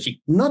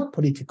ideology, not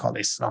political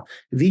Islam.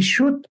 We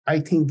should,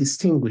 I think,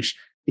 distinguish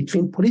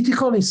between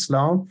political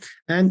Islam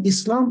and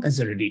Islam as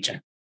a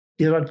religion.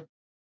 There are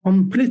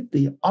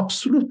completely,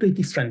 absolutely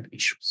different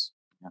issues.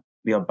 Yeah.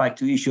 We are back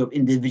to the issue of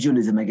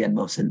individualism again,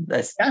 Mohsen.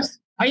 Yes,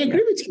 I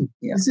agree with you.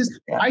 Yeah. This is,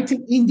 I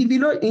think,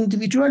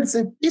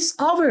 individualism is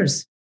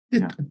ours.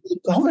 The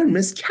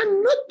governments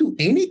cannot do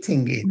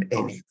anything in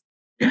any.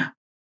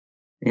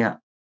 Yeah.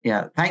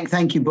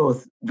 Thank you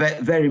both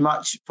very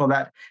much for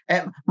that.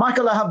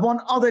 Michael, I have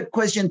one other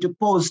question to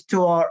pose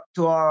to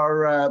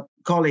our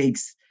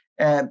colleagues,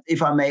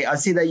 if I may. I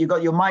see that you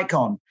got your mic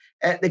on.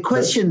 The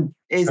question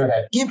is,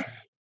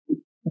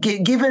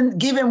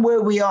 given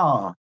where we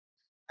are,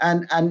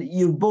 and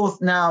you both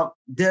now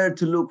dare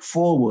to look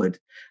forward,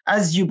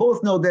 as you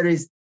both know, there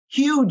is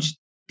huge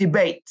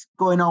debate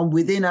going on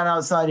within and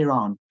outside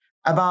Iran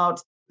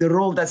about the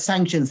role that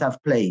sanctions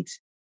have played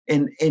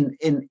in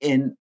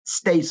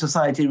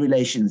state-society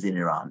relations in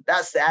Iran.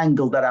 That's the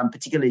angle that I'm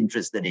particularly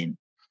interested in.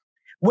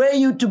 Were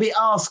you to be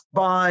asked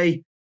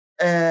by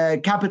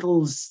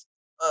capitals,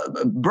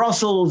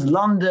 Brussels,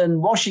 London,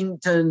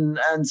 Washington,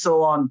 and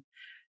so on,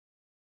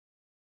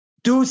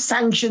 do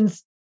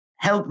sanctions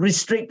help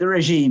restrict the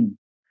regime,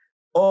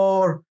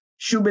 or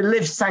should we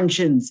lift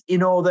sanctions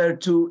in order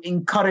to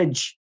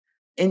encourage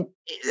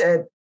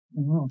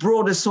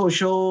broader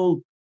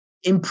social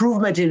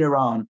improvement in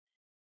Iran?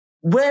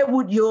 Where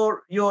would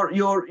your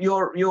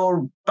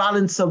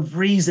balance of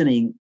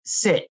reasoning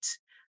sit?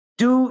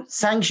 Do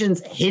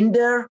sanctions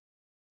hinder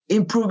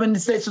improvement in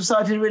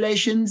state-society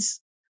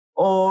relations,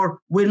 or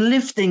will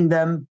lifting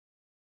them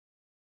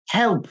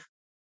help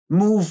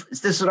move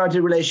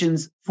state-society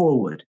relations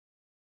forward?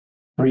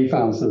 Brief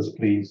answers,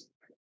 please.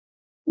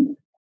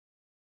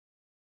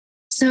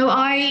 So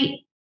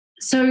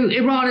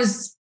Iran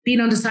has been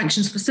under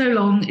sanctions for so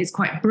long. It's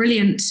quite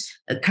brilliant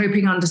at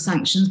coping under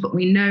sanctions, but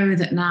we know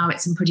that now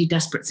it's in a pretty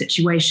desperate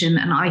situation.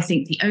 And I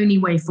think the only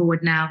way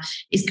forward now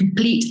is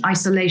complete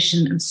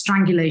isolation and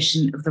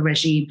strangulation of the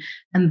regime.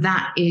 And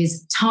that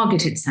is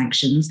targeted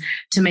sanctions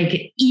to make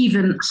it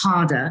even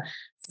harder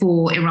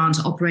for Iran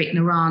to operate in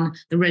Iran.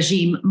 The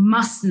regime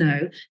must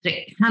know that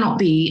it cannot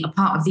be a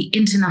part of the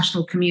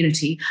international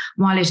community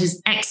while it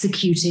is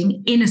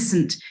executing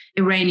innocent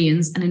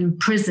Iranians and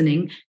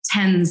imprisoning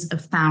tens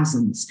of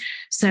thousands.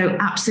 So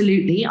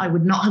absolutely, I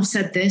would not have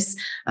said this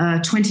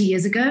 20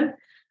 years ago,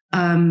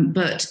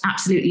 but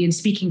absolutely, in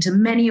speaking to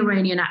many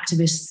Iranian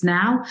activists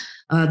now,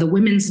 the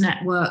women's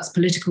networks,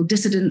 political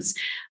dissidents,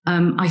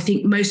 I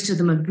think most of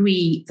them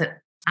agree that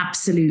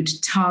absolute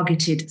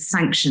targeted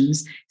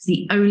sanctions is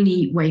the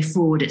only way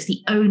forward. It's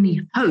the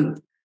only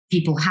hope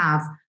people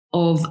have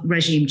of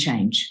regime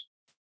change.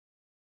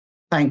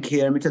 Thank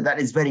you, Ramita. That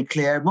is very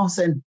clear.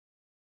 Mohsen?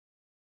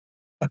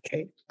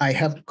 Okay, I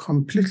have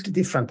completely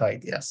different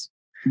ideas.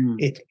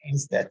 It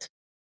means that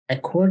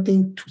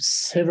according to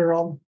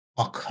several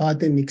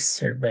academic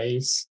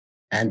surveys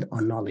and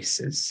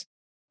analysis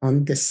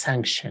on the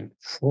sanction,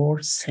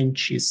 4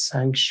 centuries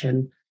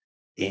sanction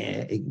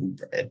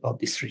about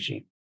this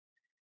regime,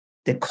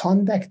 the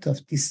conduct of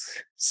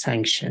these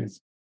sanctions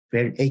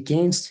were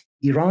against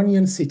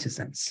Iranian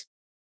citizens,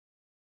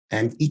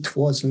 and it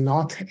was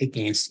not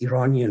against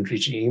Iranian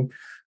regime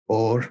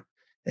or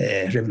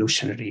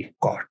Revolutionary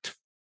Guard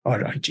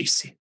or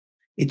IGC.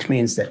 It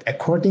means that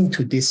according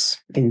to this,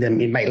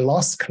 in my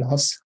last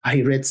class,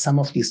 I read some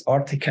of these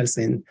articles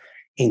in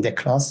the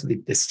class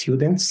with the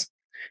students,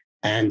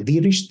 and we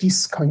reached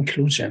this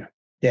conclusion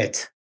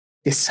that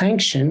the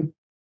sanction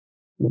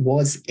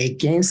was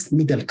against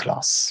middle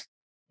class.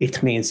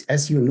 It means,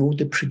 as you know,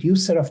 the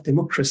producer of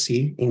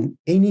democracy in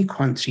any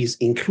countries,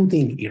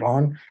 including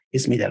Iran,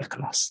 is middle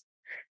class.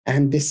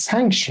 And the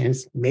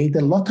sanctions made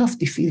a lot of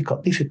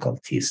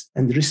difficulties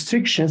and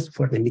restrictions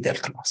for the middle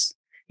class.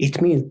 It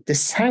means the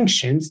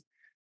sanctions,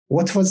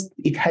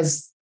 it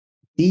has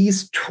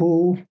these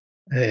two,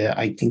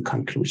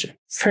 conclusions.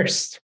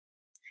 First,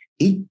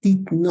 it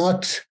did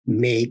not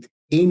make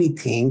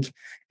anything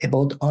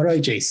about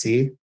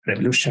RIJC,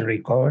 Revolutionary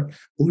Guard,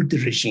 or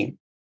the regime.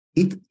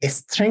 It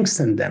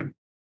strengthened them.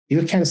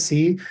 You can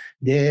see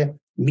the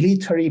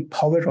military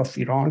power of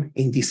Iran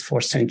in these 4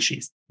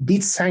 centuries.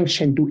 Did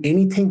sanction do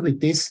anything with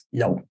this?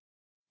 No.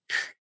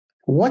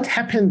 What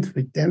happened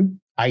with them?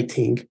 I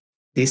think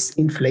this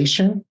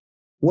inflation.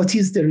 What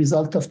is the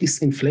result of this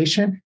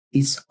inflation?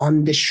 It's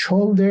on the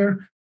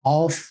shoulder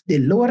of the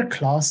lower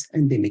class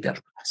and the middle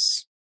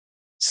class.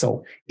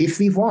 So if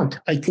we want,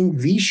 I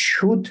think we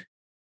should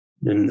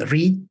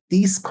read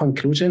this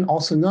conclusion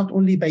also not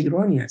only by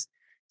Iranians.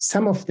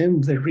 Some of them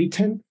were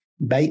written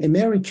by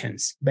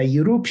Americans, by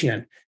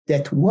Europeans,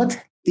 that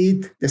what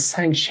did the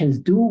sanctions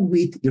do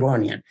with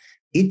Iranian?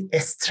 It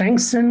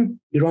strengthened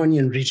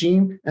Iranian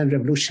regime and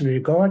Revolutionary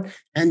Guard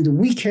and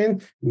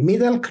weakened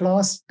middle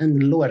class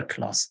and lower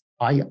class.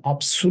 I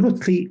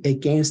absolutely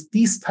against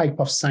these type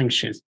of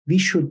sanctions. We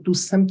should do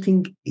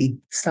something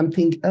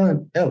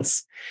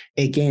else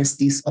against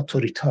this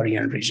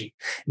authoritarian regime.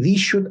 We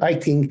should, I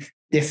think,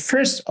 the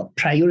first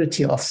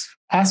priority of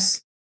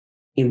us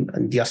in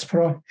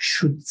diaspora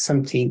should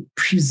something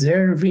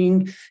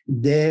preserving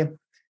the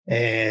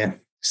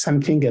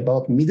something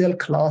about middle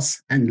class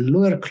and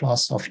lower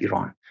class of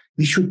Iran.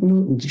 We should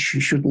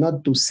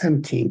not do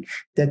something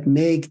that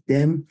make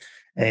them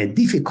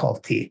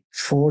difficulty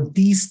for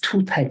these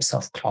 2 types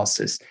of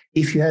classes.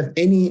 If you have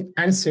any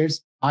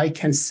answers, I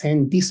can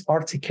send this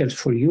article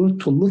for you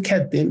to look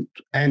at them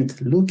and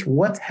look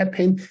what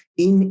happened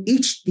in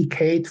each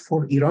decade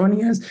for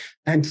Iranians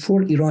and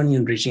for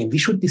Iranian regime. We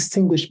should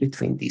distinguish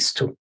between these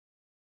 2.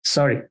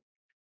 Sorry.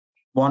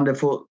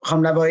 Wonderful.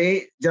 Kham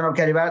Navai, Janab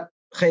Kadivar,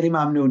 khairi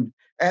mamnoon.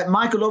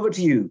 Michael, over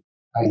to you.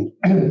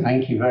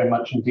 Thank you very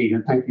much indeed,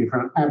 and thank you for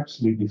an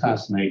absolutely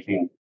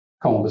fascinating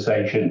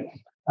conversation.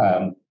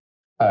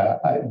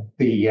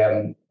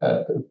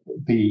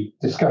 The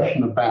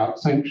discussion about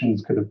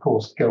sanctions could, of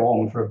course, go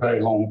on for a very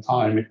long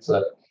time.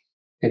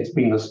 It's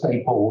been a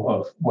staple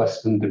of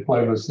Western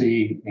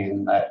diplomacy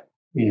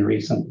in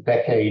recent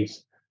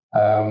decades.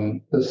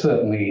 There's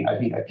certainly, I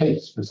think, a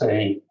case for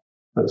saying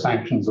that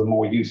sanctions are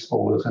more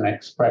useful as an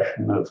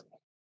expression of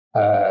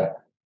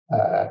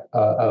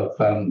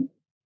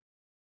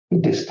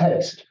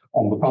distaste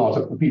on the part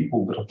of the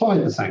people that apply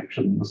the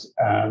sanctions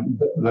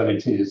than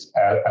it is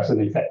as an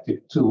effective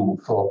tool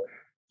for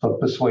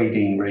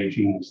persuading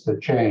regimes to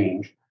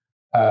change.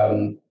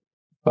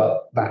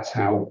 But that's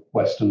how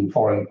Western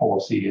foreign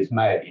policy is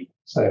made.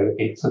 So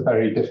it's a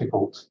very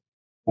difficult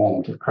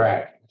one to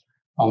crack.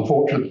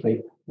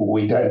 Unfortunately,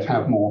 we don't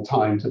have more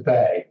time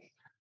today.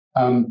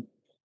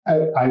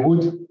 I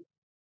would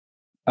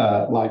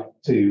like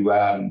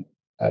to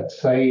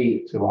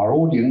say to our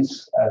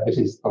audience, this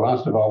is the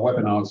last of our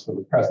webinars for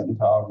the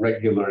present. Our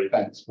regular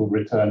events will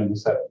return in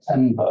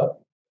September.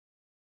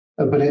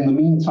 But in the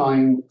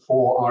meantime,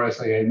 for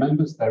RSAA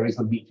members, there is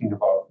a meeting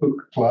of our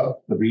book club,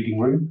 the Reading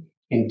Room,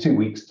 in 2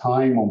 weeks'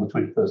 time on the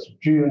 21st of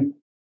June,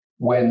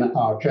 when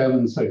our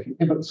chairman, Sophie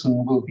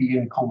Ibbotson, will be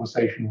in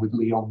conversation with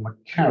Leon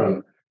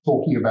McCarran,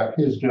 talking about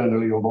his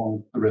journey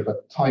along the river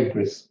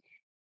Tigris,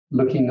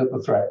 looking at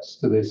the threats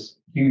to this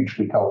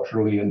hugely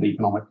culturally and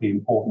economically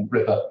important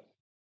river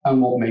and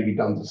what may be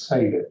done to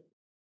save it.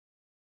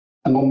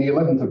 And on the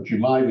 11th of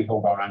July, we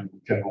hold our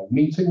annual general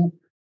meeting.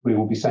 We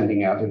will be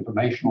sending out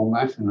information on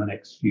that in the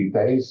next few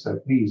days, so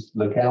please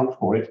look out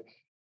for it.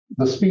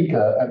 The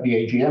speaker at the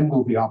AGM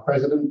will be our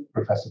president,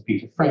 Professor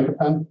Peter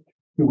Frankopan,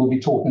 who will be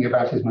talking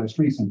about his most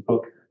recent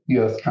book, The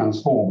Earth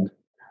Transformed,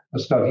 a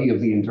study of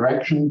the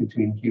interaction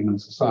between human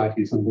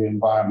societies and the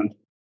environment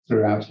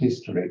throughout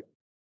history.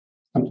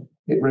 And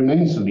it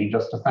remains for me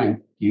just to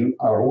thank you,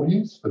 our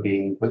audience, for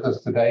being with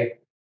us today,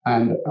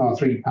 and our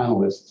 3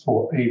 panelists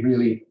for a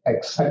really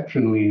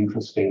exceptionally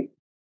interesting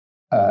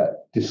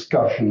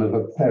discussion of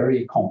a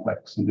very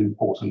complex and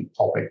important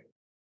topic.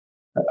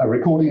 A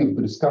recording of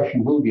the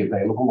discussion will be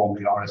available on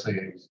the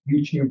RSAA's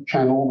YouTube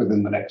channel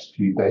within the next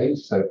few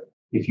days, so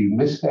if you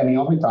missed any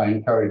of it, I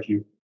encourage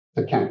you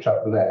to catch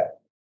up there.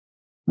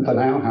 For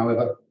now,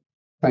 however,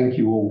 thank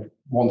you all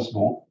once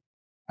more,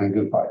 and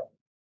goodbye.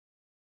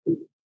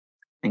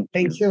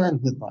 Thank you and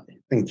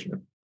goodbye. Thank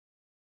you.